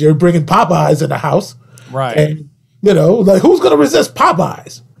easier bringing Popeyes in the house. Right. And, like, who's going to resist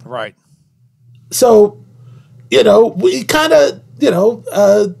Popeyes? Right. So, we kind of,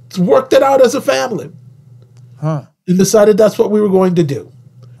 worked it out as a family. Huh. And decided that's what we were going to do.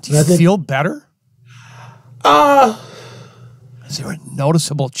 Do you feel better? Is there a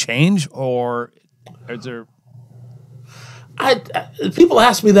noticeable change, or is there... People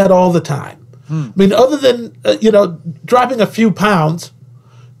ask me that all the time. I mean, other than dropping a few pounds,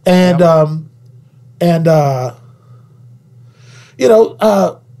 and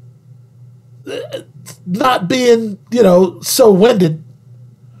not being so winded.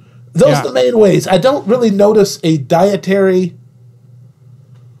 Those are the main ways. I don't really notice a dietary.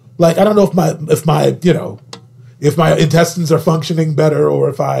 Like, I don't know if my intestines are functioning better, or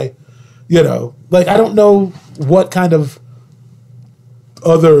if I don't know what kind of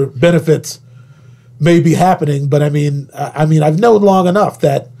other benefits may be happening, but I mean, I've known long enough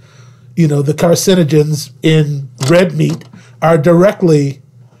that, the carcinogens in red meat are directly,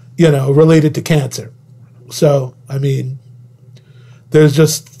 related to cancer. So, I mean, there's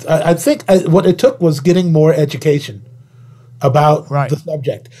just, I think what it took was getting more education about the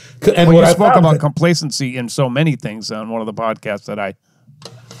subject. And you spoke about complacency in so many things on one of the podcasts that I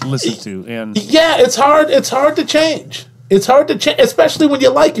listened to. And yeah, it's hard to change. It's hard to change, especially when you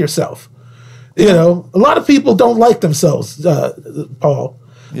like yourself. A lot of people don't like themselves, Paul.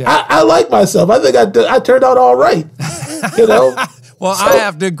 Yeah. I like myself. I think I turned out all right. Well, I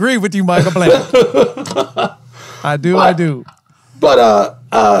have to agree with you, Michael Blank. I do. But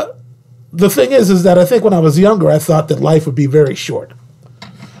the thing is that I think when I was younger, I thought that life would be very short.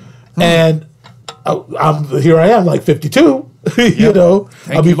 And here I am, like 52.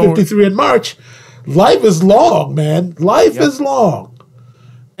 I'll be 53 in March. Life is long, man. Life is long.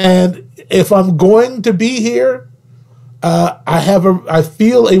 And if I'm going to be here, I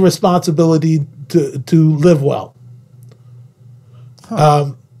feel a responsibility to live well.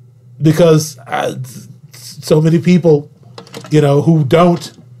 Because so many people, who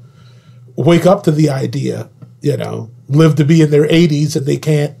don't wake up to the idea, live to be in their 80s and they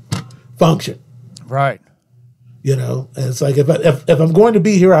can't function. Right. And it's like, if I'm going to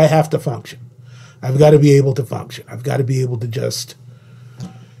be here, I have to function. I've got to be able to function. I've got to be able to just,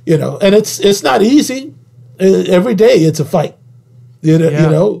 and it's not easy. Every day it's a fight.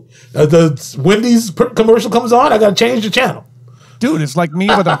 The Wendy's commercial comes on, I got to change the channel. dude, it's like me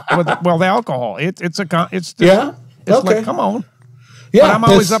with the alcohol. It's just, Yeah. It's Okay. like, come on. Yeah. But I'm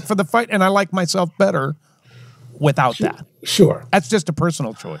always up for the fight, and I like myself better without that. Sure. That's just a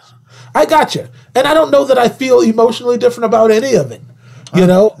personal choice. I got you. And I don't know that I feel emotionally different about any of it. You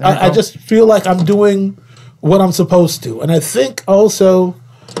know, I just feel like I'm doing what I'm supposed to. And I think also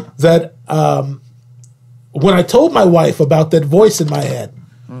that when I told my wife about that voice in my head,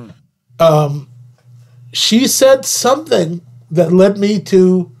 she said something that led me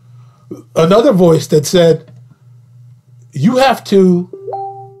to another voice that said, you have to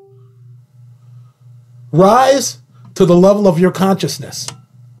rise to the level of your consciousness.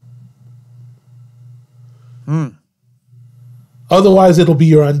 Otherwise, it'll be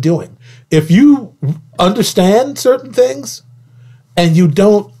your undoing. If you understand certain things and you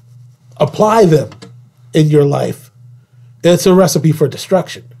don't apply them in your life, it's a recipe for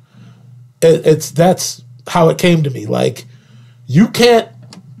destruction. That's how it came to me. Like, you can't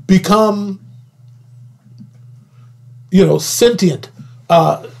become, sentient.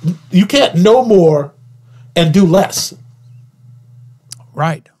 You can't know more and do less.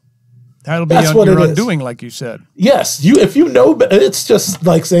 Right. That'll be That's what your it undoing, is. like you said. Yes, if you know, it's just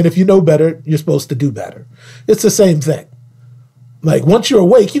like saying if you know better, you're supposed to do better. It's the same thing. Like, once you're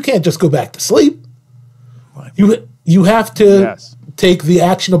awake, you can't just go back to sleep. Right. You have to take the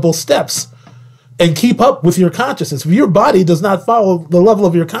actionable steps and keep up with your consciousness. If your body does not follow the level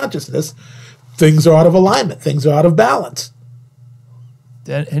of your consciousness, things are out of alignment. Things are out of balance.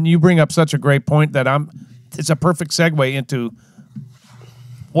 And you bring up such a great point that it's a perfect segue into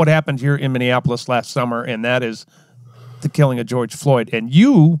what happened here in Minneapolis last summer, and that is the killing of George Floyd. And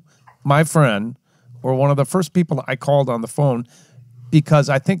you, my friend, were one of the first people I called on the phone because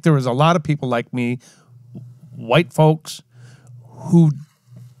I think there was a lot of people like me, white folks, who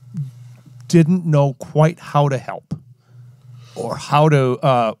didn't know quite how to help or how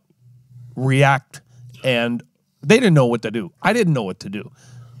to react, and they didn't know what to do. I didn't know what to do.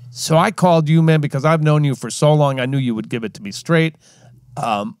 So I called you, man, because I've known you for so long. I knew you would give it to me straight.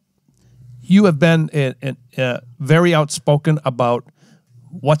 You have been very outspoken about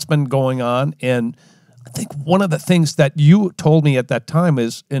what's been going on, and I think one of the things that you told me at that time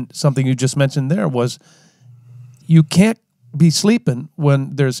is, and something you just mentioned there, was you can't be sleeping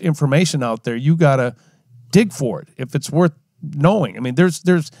when there's information out there. You got to dig for it if it's worth knowing. I mean, there's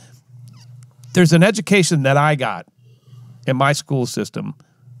an education that I got in my school system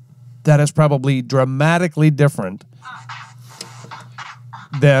that is probably dramatically different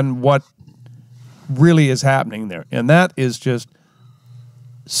than what really is happening there, and that is just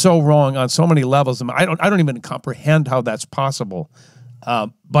so wrong on so many levels. I don't even comprehend how that's possible,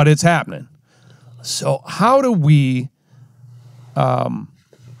 but it's happening. So how do we? How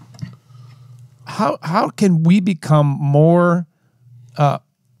can we become more? How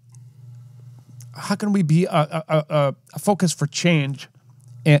can we be a focus for change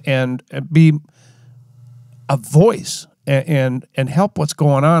and be a voice and help what's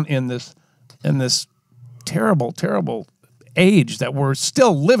going on in this terrible, terrible age that we're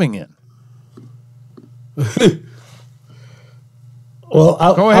still living in?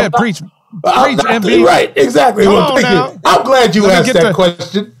 Well, go ahead, preach, MB. Right, exactly. Well, thank you. I'm glad you asked that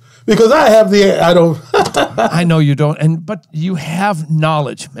question because I have I don't. I know you don't, but you have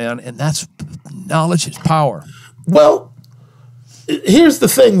knowledge, man, and knowledge is power. Well, here's the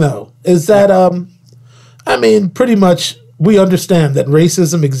thing, though, is that pretty much we understand that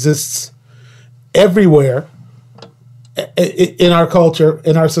racism exists everywhere in our culture,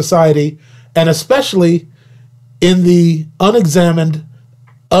 in our society, and especially in the unexamined,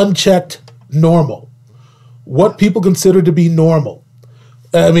 unchecked normal. What people consider to be normal.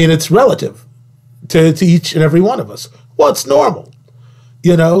 I mean, it's relative to each and every one of us. What's normal?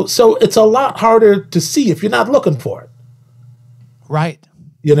 So it's a lot harder to see if you're not looking for it. Right.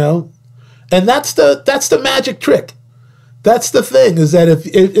 And that's the magic trick. That's the thing, is that if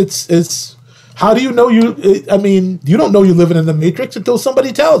it's how do you know you don't know you're living in the matrix until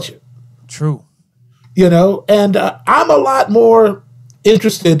somebody tells you. True. And I'm a lot more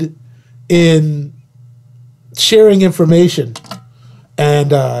interested in sharing information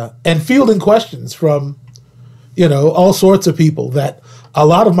and fielding questions from, all sorts of people that a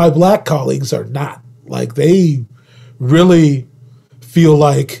lot of my black colleagues are not. Like, they really feel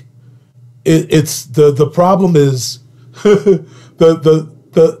like it's the problem is the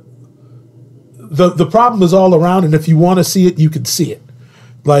problem is all around, and if you want to see it, you can see it.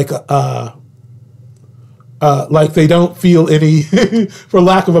 Like they don't feel any, for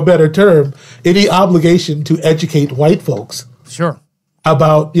lack of a better term, any obligation to educate white folks. Sure.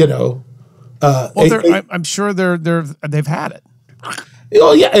 About I'm sure they've had it.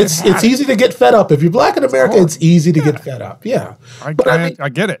 Oh yeah, it's easy to get fed up. If you're black in America, it's easy to get fed up. Yeah, I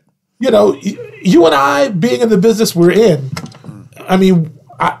get it. You know, you and I being in the business we're in. I mean,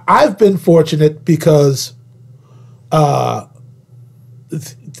 I've been fortunate because more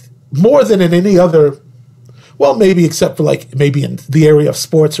than in any other, well, maybe except for like maybe in the area of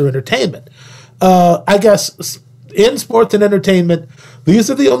sports or entertainment. I guess in sports and entertainment,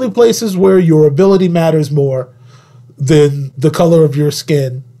 these are the only places where your ability matters more than the color of your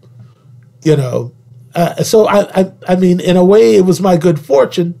skin, you know. So I mean, in a way, it was my good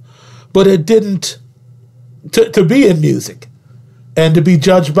fortune, but it didn't to be in music and to be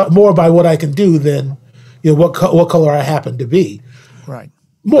judged more by what I can do than what color I happen to be. Right.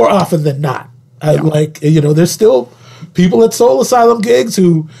 More often than not, like there's still people at Soul Asylum gigs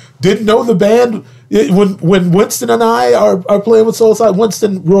who didn't know the band when Winston and I are playing with Soul Asylum.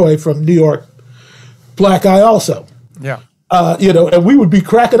 Winston Roy from New York, black guy also. Yeah. And we would be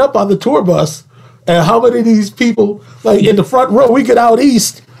cracking up on the tour bus, and how many of these people, like in the front row, we get out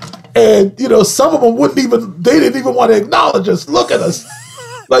east, and some of them they didn't even want to acknowledge us, look at us,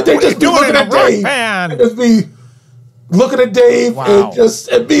 like they just be looking at Dave, and just be looking at Dave,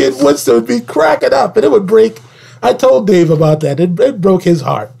 and me and Winston would be cracking up, and it would break. I told Dave about that; it broke his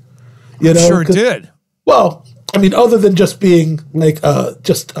heart. Sure did. Well, I mean, other than just being like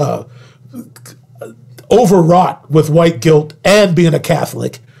overwrought with white guilt and being a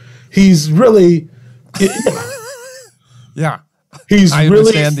Catholic, he's really, yeah. He's I really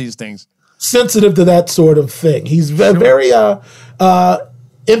understand these things. Sensitive to that sort of thing. He's very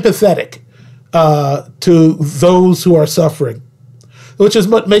empathetic to those who are suffering, which is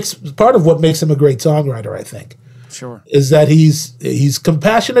part of what makes him a great songwriter, I think. Sure, is that he's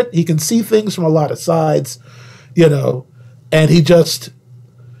compassionate. He can see things from a lot of sides, and he just.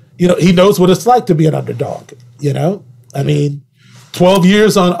 He knows what it's like to be an underdog. I mean, 12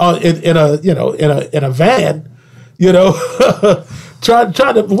 years in a van,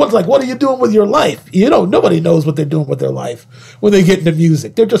 trying to what are you doing with your life? Nobody knows what they're doing with their life when they get into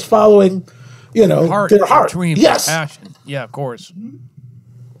music. They're just following, their heart. Dream, yes, passion. Yeah, of course.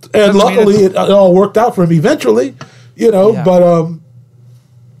 And luckily, it all worked out for him eventually. But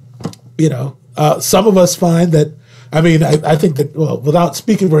some of us find that. I mean, I think that, without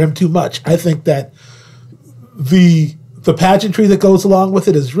speaking for him too much, I think that the pageantry that goes along with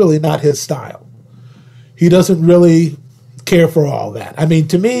it is really not his style. He doesn't really care for all that. I mean,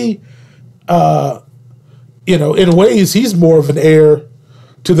 to me, in ways, he's more of an heir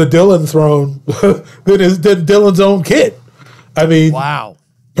to the Dylan throne than Dylan's own kid. I mean, wow.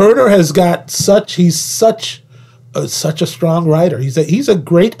 Perner has got he's such a strong writer. He's a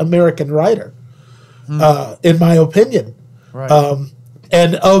great American writer. In my opinion, right.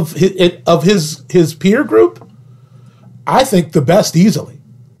 And of his peer group, I think the best easily.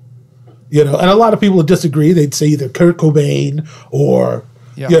 And a lot of people would disagree. They'd say either Kurt Cobain or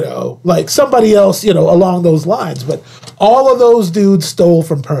like somebody else, along those lines. But all of those dudes stole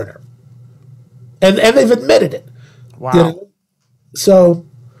from Perner, and they've admitted it. Wow. So,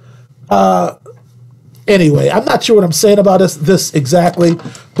 anyway, I'm not sure what I'm saying about this exactly,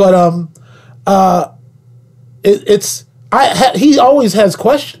 but he always has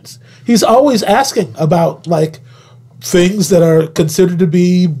questions. He's always asking about like things that are considered to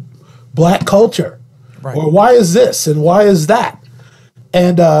be black culture, right. Or why is this and why is that,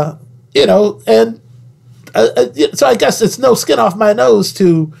 and so I guess it's no skin off my nose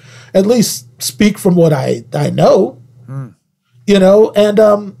to at least speak from what I know, and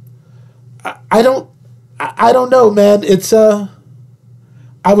I don't know, man. It's I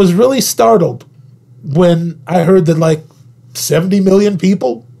was really startled when I heard that like 70 million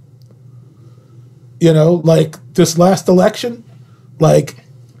people, like this last election, like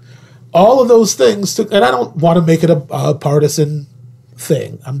all of those things and I don't want to make it a partisan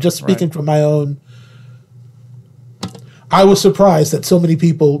thing. I'm just speaking from my own. I was surprised that so many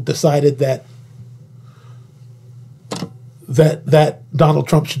people decided that Donald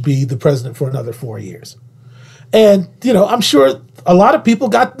Trump should be the president for another 4 years. And, I'm sure a lot of people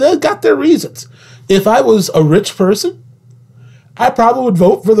got their reasons. If I was a rich person, I probably would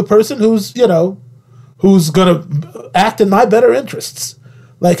vote for the person who's going to act in my better interests.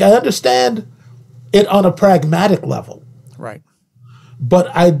 Like, I understand it on a pragmatic level. Right. But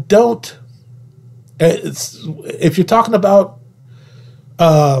I don't, if you're talking about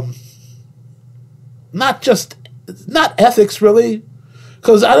not ethics really,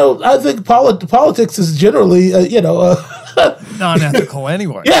 because I think politics is generally non-ethical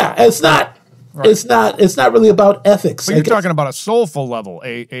anyway. Yeah, it's not. Right. It's not really about ethics. But you're talking about a soulful level,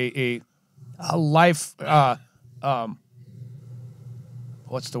 a life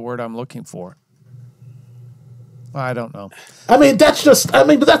what's the word I'm looking for? I don't know. I mean,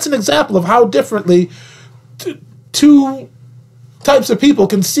 but that's an example of how differently two types of people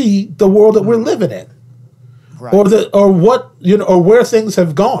can see the world that we're living in. Right. Or what, or where things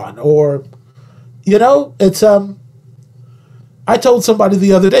have gone, or, it's, I told somebody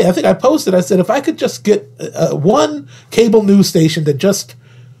the other day, I think I posted, I said, if I could just get one cable news station that just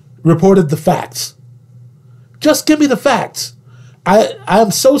reported the facts, just give me the facts.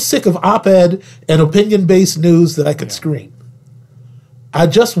 I'm so sick of op-ed and opinion-based news that I could scream. I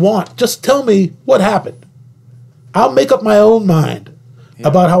just tell me what happened. I'll make up my own mind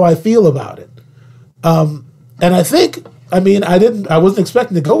about how I feel about it. And I think, I wasn't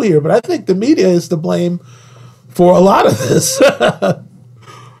expecting to go here, but I think the media is to blame for a lot of this.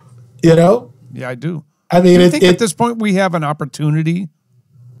 Yeah, I do. I mean, do you think at this point we have an opportunity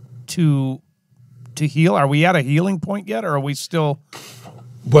to heal? Are we at a healing point yet, or are we still?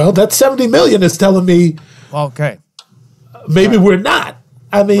 Well, that 70 million is telling me. Okay. Maybe we're not.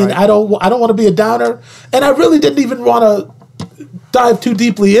 I mean, I don't want to be a downer, and I really didn't even want to dive too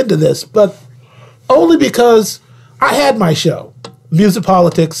deeply into this, but only because I had my show, Music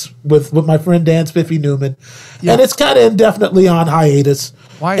Politics, with my friend Dan Spiffy Newman, and it's kind of indefinitely on hiatus.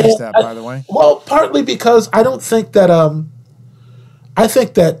 Why is that, by the way? Well, partly because I don't think that I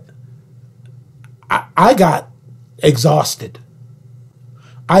think that I got exhausted.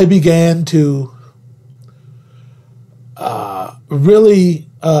 I began to really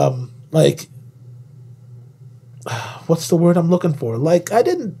what's the word I'm looking for? Like I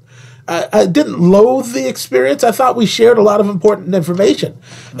didn't loathe the experience. I thought we shared a lot of important information,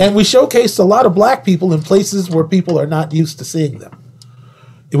 and we showcased a lot of black people in places where people are not used to seeing them.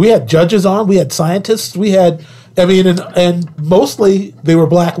 We had judges on, we had scientists, and mostly they were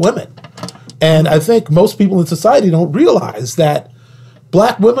black women. And I think most people in society don't realize that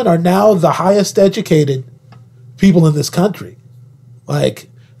black women are now the highest educated people in this country.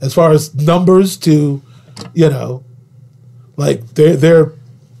 Like, as far as numbers to, like they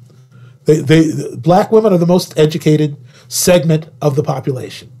black women are the most educated segment of the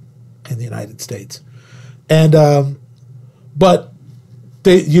population in the United States. And, but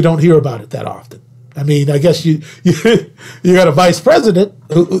you don't hear about it that often. I mean, I guess you got a vice president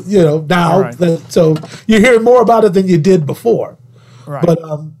who, now, right. So you're hearing more about it than you did before. Right. But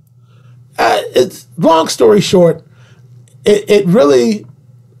it's long story short, it really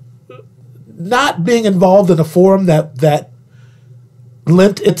not being involved in a forum that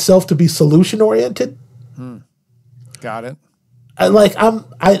lent itself to be solution oriented. Got it.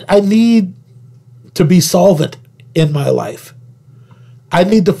 I need to be solvent in my life. I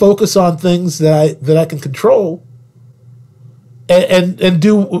need to focus on things that I can control and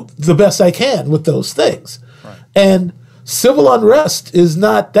do the best I can with those things. Right. And civil unrest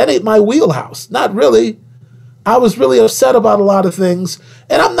that ain't my wheelhouse. Not really. I was really upset about a lot of things,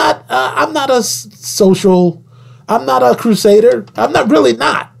 and I'm not a social, I'm not a crusader. I'm not.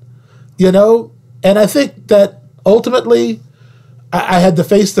 And I think that ultimately I had to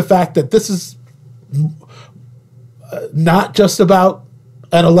face the fact that this is not just about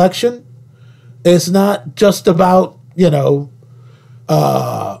an election. It's not just about,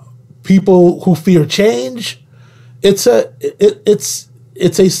 people who fear change. It's a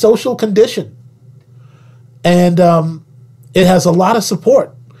social condition. And it has a lot of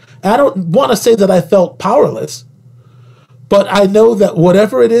support. And I don't want to say that I felt powerless, but I know that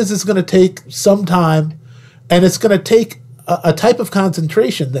whatever it is going to take some time, and it's going to take a type of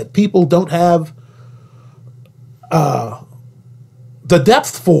concentration that people don't have the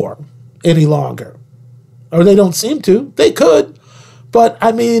depth for any longer, or they don't seem to. They could, but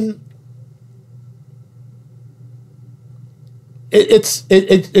I mean,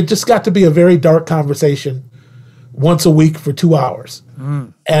 it just got to be a very dark conversation once a week for 2 hours,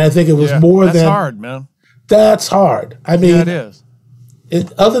 and I think it was more than. That's hard, man. That's hard. I mean, it is.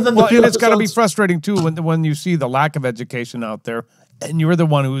 Other than the and it's got to be frustrating too when you see the lack of education out there, and you're the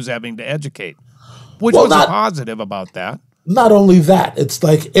one who's having to educate, which was a positive about that. Not only that, it's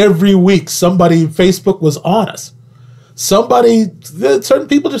like every week Facebook was on us. Certain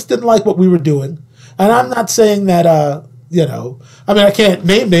people just didn't like what we were doing, and I'm not saying that. I can't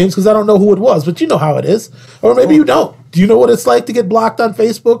name names because I don't know who it was, but you know how it is, or maybe you don't. Do you know what it's like to get blocked on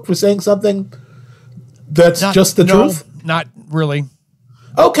Facebook for saying something that's just the truth? Not really.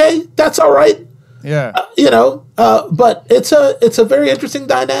 Okay, that's all right. Yeah. But it's a very interesting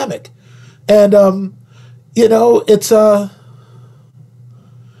dynamic, and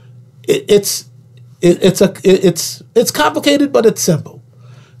it's complicated, but it's simple.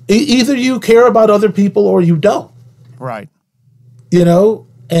 Either you care about other people or you don't. Right. you know,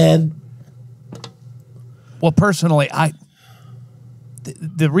 and well, personally,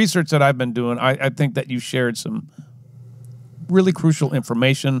 the research that I've been doing, I think that you shared some really crucial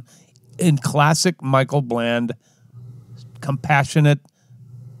information in classic Michael Bland, compassionate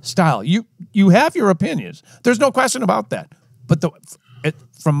style. You have your opinions. There's no question about that. But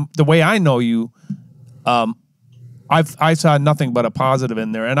from the way I know you, I saw nothing but a positive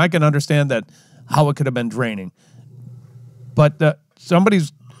in there, and I can understand that how it could have been draining. But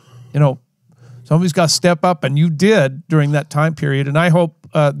somebody's got to step up, and you did during that time period. And I hope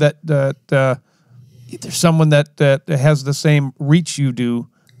that there's someone that has the same reach you do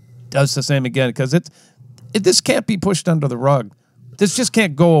does the same again, because this can't be pushed under the rug. This just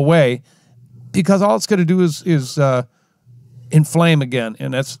can't go away, because all it's going to do is inflame again.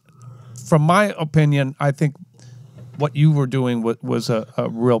 And that's, from my opinion, I think what you were doing was a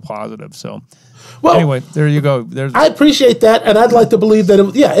real positive. So, well, anyway, there you go. I appreciate that, and I'd like to believe that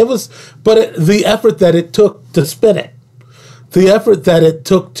it was. But the effort that it took to spin it, the effort that it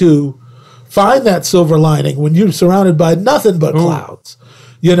took to find that silver lining when you're surrounded by nothing but clouds.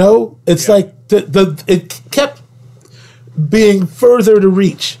 You know, it's like it kept being further to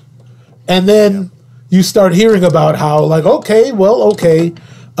reach, and then you start hearing about how, like,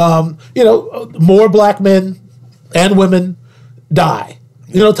 more black men and women die.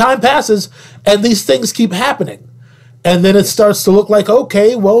 You know, time passes, and these things keep happening, and then it starts to look like,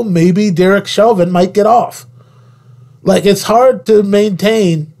 maybe Derek Chauvin might get off. Like, it's hard to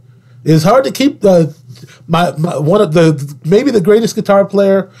maintain. It's hard to keep one of maybe the greatest guitar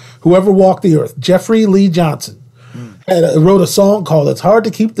player who ever walked the earth, Jeffrey Lee Johnson, wrote a song called "It's Hard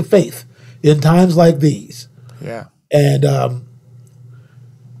to Keep the Faith in Times Like These." Yeah, and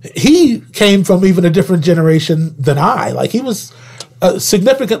he came from even a different generation than I. Like, he was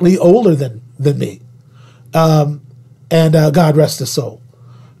significantly older than me, and God rest his soul.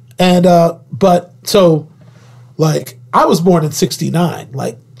 And but so, like, I was born in '69.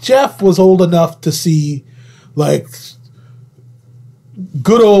 Like, Jeff was old enough to see, like,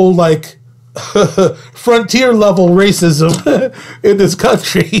 good old, like, frontier level racism in this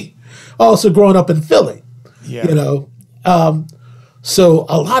country. Also growing up in Philly, you know. So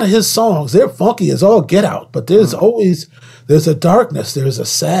a lot of his songs, they're funky as all get out, but there's a darkness, there's a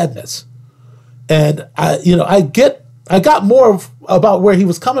sadness. And I got more about where he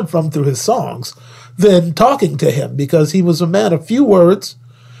was coming from through his songs than talking to him, because he was a man of few words,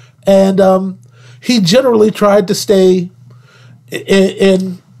 and he generally tried to stay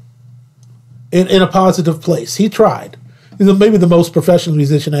in a positive place. He tried. He's maybe the most professional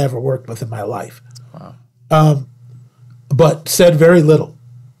musician I ever worked with in my life. Wow. But said very little.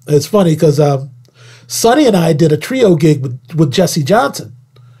 It's funny because Sonny and I did a trio gig with Jesse Johnson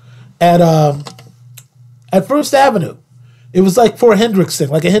at First Avenue. It was like for a Hendrix thing,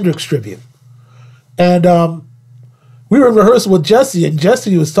 like a Hendrix tribute. And we were in rehearsal with Jesse, and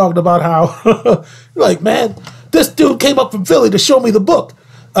Jesse was talking about how, like, man, this dude came up from Philly to show me the book.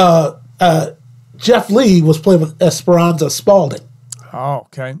 Jeff Lee was playing with Esperanza Spalding. Oh,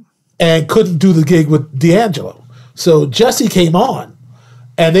 okay. And couldn't do the gig with D'Angelo. So Jesse came on,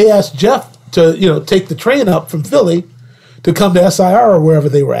 and they asked Jeff to, take the train up from Philly to come to SIR or wherever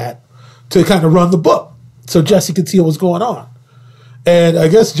they were at to kind of run the book so Jesse could see what was going on. And I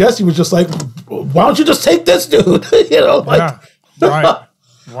guess Jesse was just like, why don't you just take this dude? Right. Wow.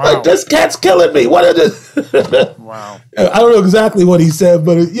 Like, this cat's killing me. What is this? Wow. I don't know exactly what he said,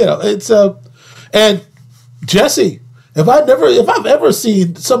 but it's and Jesse, if I've ever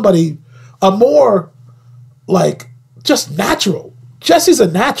seen somebody a more, like, just natural. Jesse's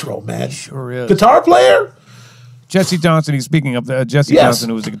a natural, man. He sure is. Guitar player. Jesse Johnson. He's speaking of Jesse Johnson,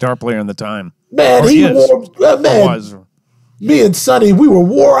 who was a guitar player in the time. Man, me and Sonny, we were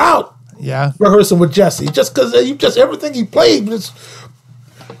wore out. Yeah, rehearsing with Jesse, just because everything he played was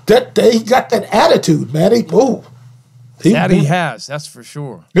he got that attitude, man. He has, that's for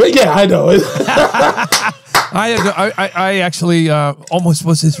sure. Yeah, I know. I actually almost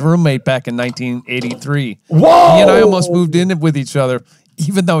was his roommate back in 1983. Whoa! He and I almost moved in with each other,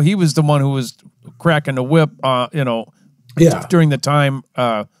 even though he was the one who was cracking the whip, during the time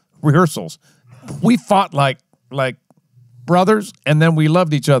rehearsals. We fought like brothers, and then we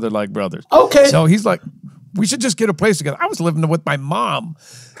loved each other like brothers. Okay. So he's like, we should just get a place together. I was living with my mom.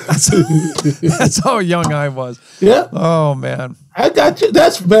 That's how young I was. Yeah. Oh, man. I got you.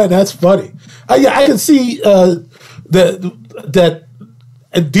 That's funny. I can see that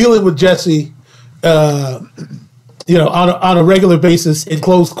dealing with Jesse, on a regular basis in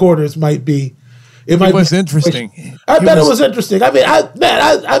close quarters might be It was interesting. I bet it was interesting. I mean, I mean,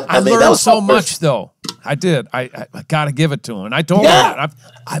 learned that was so much, though. I did. I got to give it to him. And I told him that.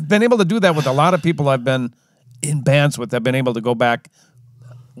 I've been able to do that with a lot of people I've been in bands with. I've been able to go back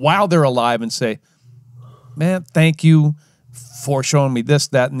while they're alive and say, man, thank you for showing me this,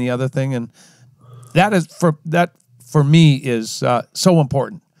 that, and the other thing. And that for me is so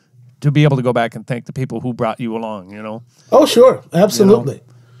important to be able to go back and thank the people who brought you along, you know? Oh, sure. Absolutely.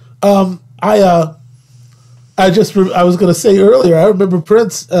 You know? I was going to say earlier, I remember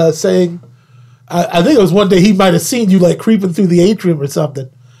Prince saying, I think it was one day he might have seen you like creeping through the atrium or something.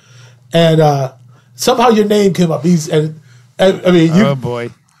 And somehow your name came up. I mean, you. Oh, boy.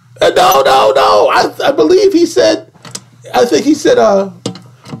 No. I believe he said, I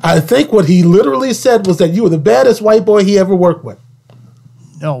think what he literally said was that you were the baddest white boy he ever worked with.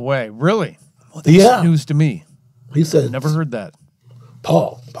 No way. Really? Well, that's news to me. He said, never heard that.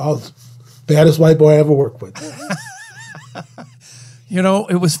 Paul's baddest white boy I ever worked with. You know,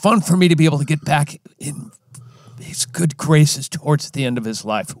 it was fun for me to be able to get back in his good graces towards the end of his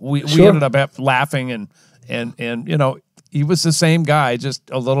life. We ended up laughing and you know, he was the same guy, just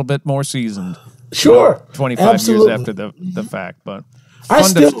a little bit more seasoned. Sure. 25 years after the fact, but I'm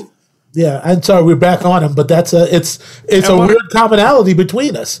sorry we're back on him, but it's a weird commonality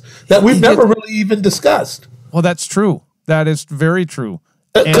between us that we've never really even discussed. Well, that's true. That is very true.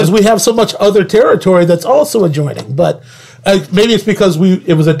 Because we have so much other territory that's also adjoining, but maybe it's because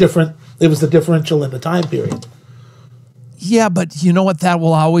it was the differential in the time period. Yeah, but you know what? That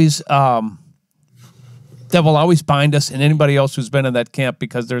will always bind us and anybody else who's been in that camp,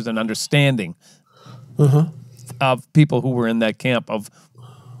 because there's an understanding of people who were in that camp of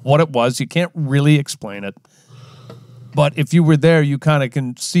what it was. You can't really explain it, but if you were there, you kind of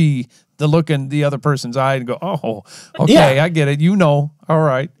can see the look in the other person's eye and go, "Oh, okay, I get it. You know, all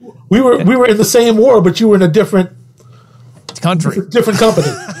right." We were in the same war, but you were in a different country, different company.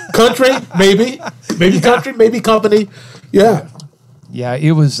 Country, maybe country, maybe company. Yeah.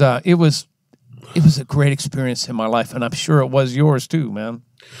 It was a great experience in my life, and I'm sure it was yours too, man.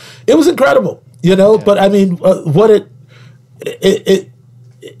 It was incredible, you know. Yeah. But I mean,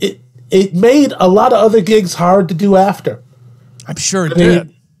 it made a lot of other gigs hard to do after. I'm sure it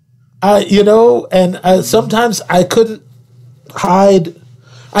did. You know, and sometimes I couldn't hide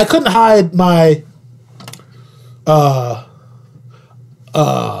my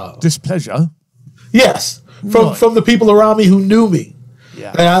displeasure. Yes, from the people around me who knew me.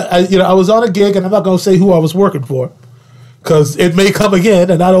 Yeah, and I was on a gig, and I'm not going to say who I was working for, because it may come again,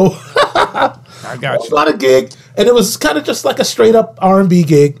 and I don't. I got you. I was on a gig, and it was kind of just like a straight up R&B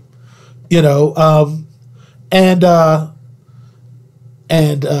gig, you know, and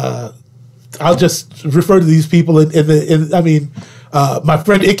I'll just refer to these people my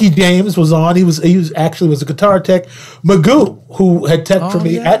friend Icky James was on. He was actually a guitar tech. Magoo, who had tech for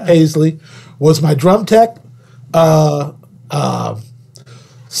me at Paisley, was my drum tech.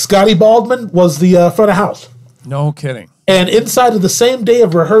 Scotty Baldwin was the front of house. No kidding. And inside of the same day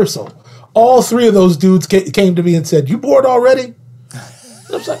of rehearsal, all three of those dudes came to me and said, "You bored already?" And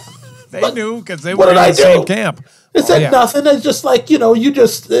I was like, they knew, because they were in the same camp. It said nothing. It's just like, you know, you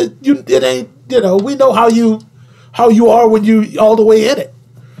just it ain't, you know, we know how you are when you all the way in it.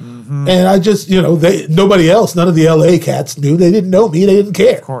 Mm-hmm. And I just, you know, nobody else, none of the LA cats knew. They didn't know me. They didn't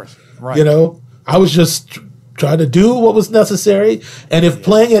care. Of course, right? You know, I was just trying to do what was necessary. And if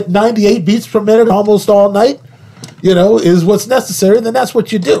playing at 98 beats per minute almost all night, you know, is what's necessary, then that's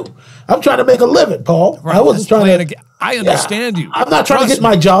what you do. I'm trying to make a living, Paul. Right, I wasn't trying to. I understand you. I'm not trying to get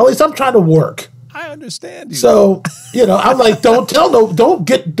my jollies. I'm trying to work. I understand you. So, you know, I'm like, don't talk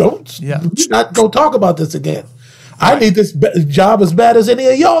about this again. Right. I need this job as bad as any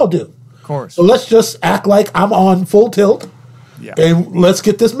of y'all do. Of course. So let's just act like I'm on full tilt, and let's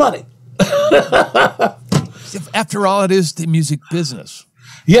get this money. After all, it is the music business.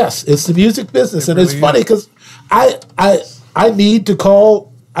 Yes, it's the music business, and it's funny because I need to call.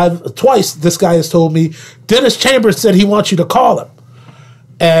 Twice this guy has told me Dennis Chambers said he wants you to call him,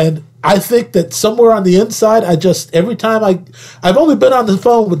 and I think that somewhere on the inside, every time I've only been on the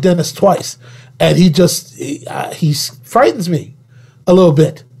phone with Dennis twice, and he frightens me a little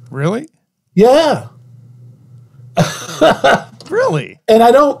bit. Really? Yeah. Really? And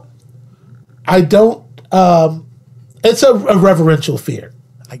I don't. It's a reverential fear.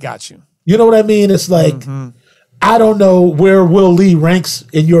 I got you. You know what I mean? It's like, I don't know where Will Lee ranks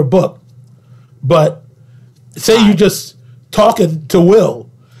in your book, but say you just talking to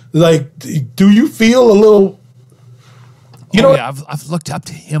Will, like, do you feel a little? You know, I've looked up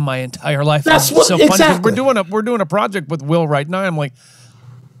to him my entire life. That's what, so exactly. funny. We're doing a project with Will right now. I'm like,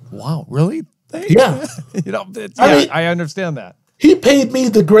 wow, really? Yeah. I understand that. He paid me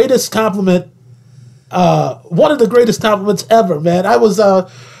the greatest compliment, one of the greatest compliments ever, man. I was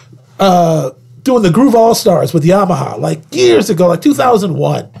doing the Groove All-Stars with Yamaha, like years ago, like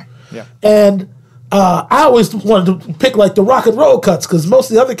 2001. Yeah. And I always wanted to pick like the rock and roll cuts because most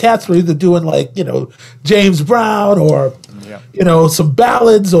of the other cats were either doing like, James Brown or, some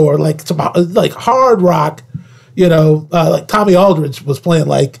ballads or like some like hard rock, like Tommy Aldridge was playing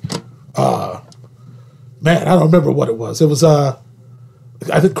like, man, I don't remember what it was. It was, I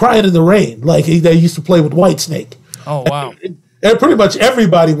think Crying in the Rain. Like they used to play with Whitesnake. Oh, wow. And pretty much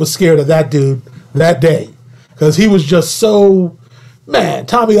everybody was scared of that dude that day because he was just so, man,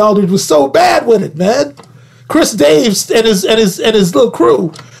 Tommy Aldridge was so bad with it, man. Chris Daves and his little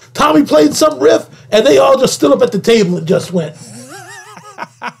crew, Tommy played some riff and they all just stood up at the table and just went.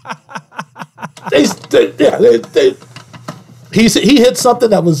 He hit something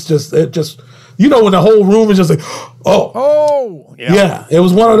that was just when the whole room is just like, oh, yeah, it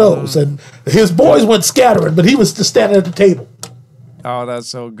was one of those, and his boys went scattering, but he was just standing at the table. Oh, that's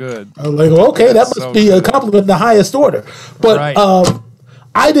so good. I was like, okay, that must be a compliment in the highest order. But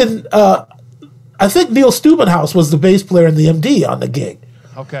I didn't. I think Neil Steubenhouse was the bass player in the MD on the gig.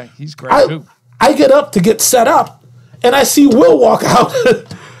 Okay, he's great too. I get up to get set up, and I see Will walk out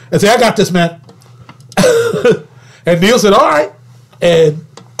and say, "I got this, man." And Neil said, "All right," and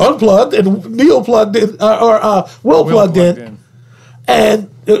unplugged, and Neil plugged in, Will plugged in, and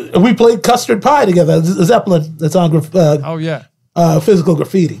we played Custard Pie together. Zeppelin, that's on. Physical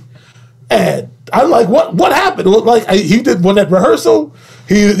Graffiti, and I'm like, what happened? Like he did one at rehearsal.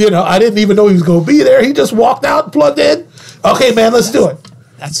 I didn't even know he was going to be there. He just walked out and plugged in. Okay, man, let's do it.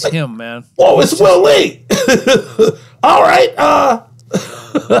 That's him, man. Whoa, it's Will Lee. All right.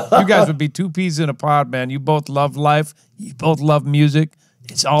 You guys would be two peas in a pod, man. You both love life. You both love music.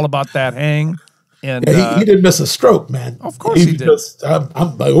 It's all about that hang. And he didn't miss a stroke, man. Of course he did.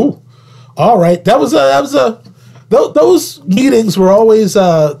 I'm like, oh, all right. That was a. Those meetings were always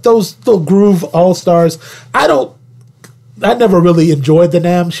those little Groove All-Stars. I never really enjoyed the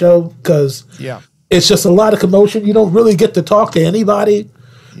NAMM show because it's just a lot of commotion. You don't really get to talk to anybody,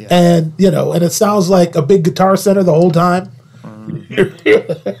 and and it sounds like a big Guitar Center the whole time.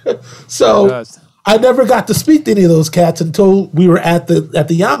 So I never got to speak to any of those cats until we were at the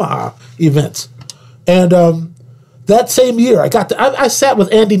Yamaha events, and that same year, I sat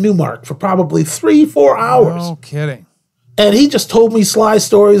with Andy Newmark for probably 3-4 hours. No kidding. And he just told me Sly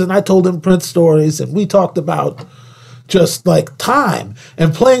stories, and I told him Prince stories, and we talked about just like time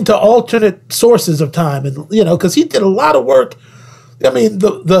and playing to alternate sources of time, and because he did a lot of work. I mean,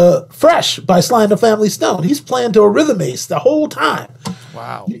 the Fresh by Sly and the Family Stone, he's playing to a rhythm ace the whole time.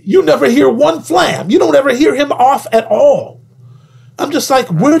 Wow. You never hear one flam. You don't ever hear him off at all. I'm just like,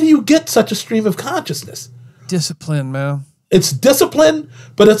 where do you get such a stream of consciousness? Discipline, man. It's discipline,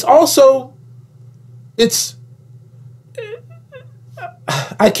 but it's also,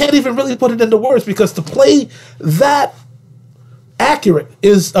 I can't even really put it into words because to play that accurate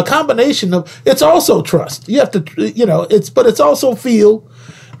is a combination of, it's also trust. You have to, but it's also feel,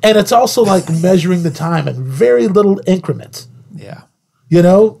 and it's also like measuring the time in very little increments. Yeah. And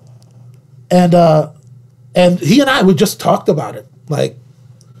he and I, we just talked about it like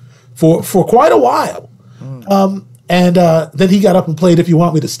for quite a while. And then he got up and played If You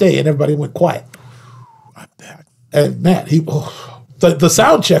Want Me to Stay, and everybody went quiet. I bet. And man, the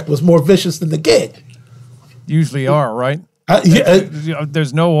sound check was more vicious than the gig. Usually are, right?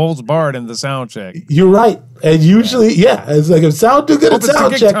 There's no holds barred in the sound check. You're right. And usually, it's like if sound too good at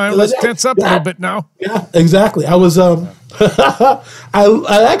sound check. Let's tense up a little bit now. Yeah, exactly. I was I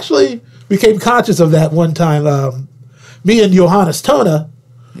actually became conscious of that one time. Me and Johannes Tona.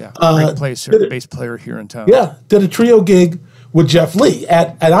 Yeah, great bass player here in town. Yeah, did a trio gig with Jeff Lee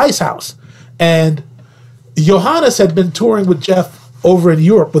at Ice House. And Johannes had been touring with Jeff over in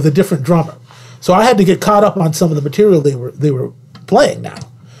Europe with a different drummer. So I had to get caught up on some of the material they were playing now.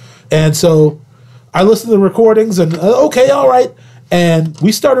 And so I listened to the recordings and, okay, all right. And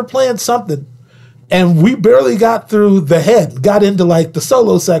we started playing something. And we barely got through the head, got into like the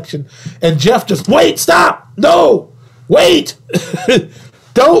solo section. And Jeff just, wait, stop, no, wait.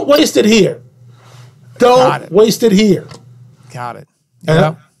 Don't waste it here. Don't waste it here. Got it.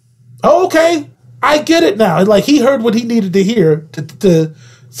 Yep. Okay, I get it now. Like he heard what he needed to hear to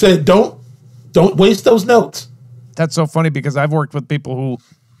say, don't waste those notes. That's so funny because I've worked with people who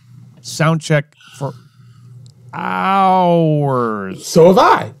sound check for hours. So have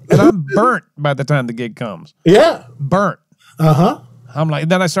I. And I'm burnt by the time the gig comes. Yeah. Burnt. Uh-huh. I'm like,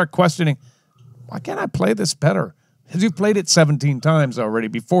 then I start questioning, why can't I play this better? Because you've played it 17 times already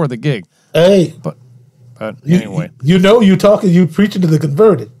before the gig. Hey. But anyway. You preaching to the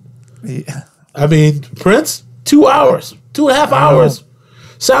converted. Yeah. I mean, Prince, 2 hours, 2.5 hours,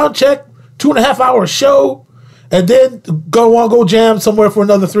 sound check, 2.5 hour show, and then go jam somewhere for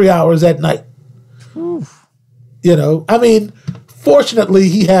another 3 hours at night. Oof. You know, I mean, fortunately,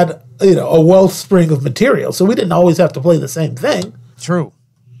 he had, a wellspring of material, so we didn't always have to play the same thing. True.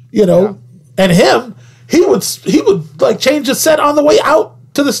 And he would like change the set on the way out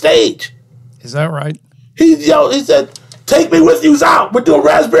to the stage. Is that right? He said, "Take Me With You's out. We're doing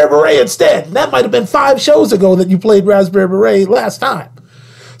Raspberry Beret instead." And that might have been 5 shows ago that you played Raspberry Beret last time.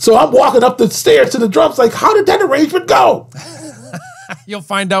 So I'm walking up the stairs to the drums like, how did that arrangement go? You'll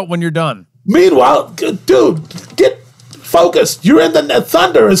find out when you're done. Meanwhile, dude, get focused. You're in the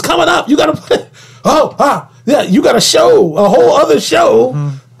thunder is coming up. You got to play. You got a show, a whole other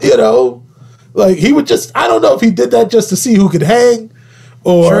show, Like he would I don't know if he did that just to see who could hang.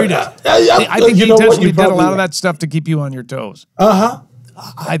 Or, sure he did. I think he intentionally did a lot of that stuff to keep you on your toes.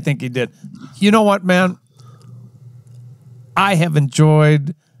 I think he did. You know what, man? I have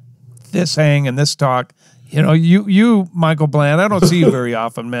enjoyed this hang and this talk. You, Michael Bland, I don't see you very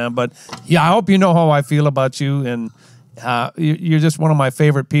often, man. But yeah, I hope you know how I feel about you. And you're just one of my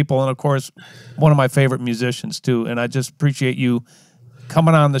favorite people. And, of course, one of my favorite musicians, too. And I just appreciate you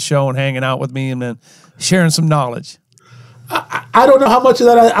coming on the show and hanging out with me and then sharing some knowledge. I don't know how much of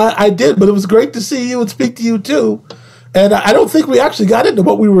that I did, but it was great to see you and speak to you, too. And I don't think we actually got into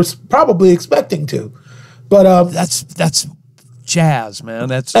what we were probably expecting to. But that's jazz, man.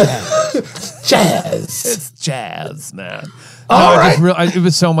 That's jazz. Jazz. It's jazz, man. All right. It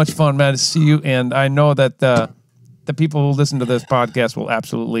was so much fun, man, to see you. And I know that the people who listen to this podcast will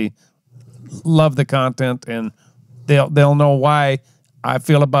absolutely love the content, and they'll know why I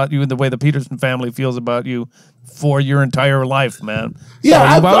feel about you and the way the Peterson family feels about you for your entire life, man. Yeah,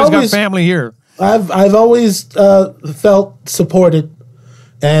 so you've always got family here. I've always felt supported,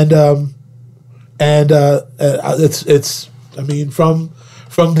 and it's. I mean, from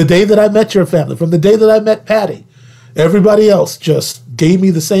the day that I met your family, from the day that I met Patty, everybody else just gave me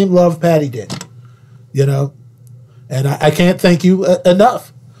the same love Patty did, And I can't thank you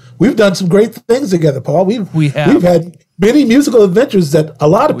enough. We've done some great things together, Paul. We've had many musical adventures that a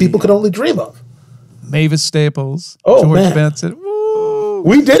lot of people could only dream of. Mavis Staples, George Benson. Woo.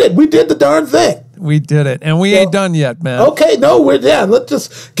 We did it. We did the darn thing. We did it, and we ain't done yet, man. Okay, no, let's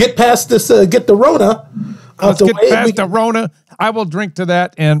just get past this. Get the Rona. Let's get past the Rona. I will drink to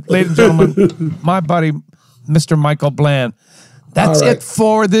that. And ladies and gentlemen, my buddy, Mr. Michael Bland. That's it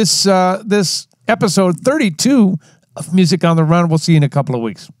for this this episode 32 of Music on the Run. We'll see you in a couple of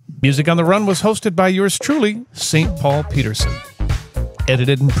weeks. Music on the Run was hosted by yours truly, St. Paul Peterson.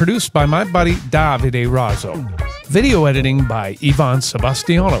 Edited and produced by my buddy, Davide Raso. Video editing by Ivan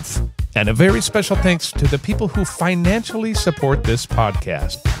Sebastianov. And a very special thanks to the people who financially support this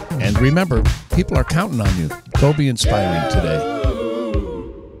podcast. And remember, people are counting on you. Go be inspiring today.